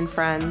family and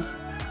friends,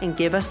 and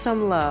give us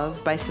some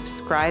love by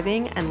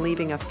subscribing and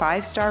leaving a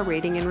 5-star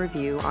rating and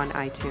review on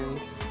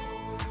iTunes.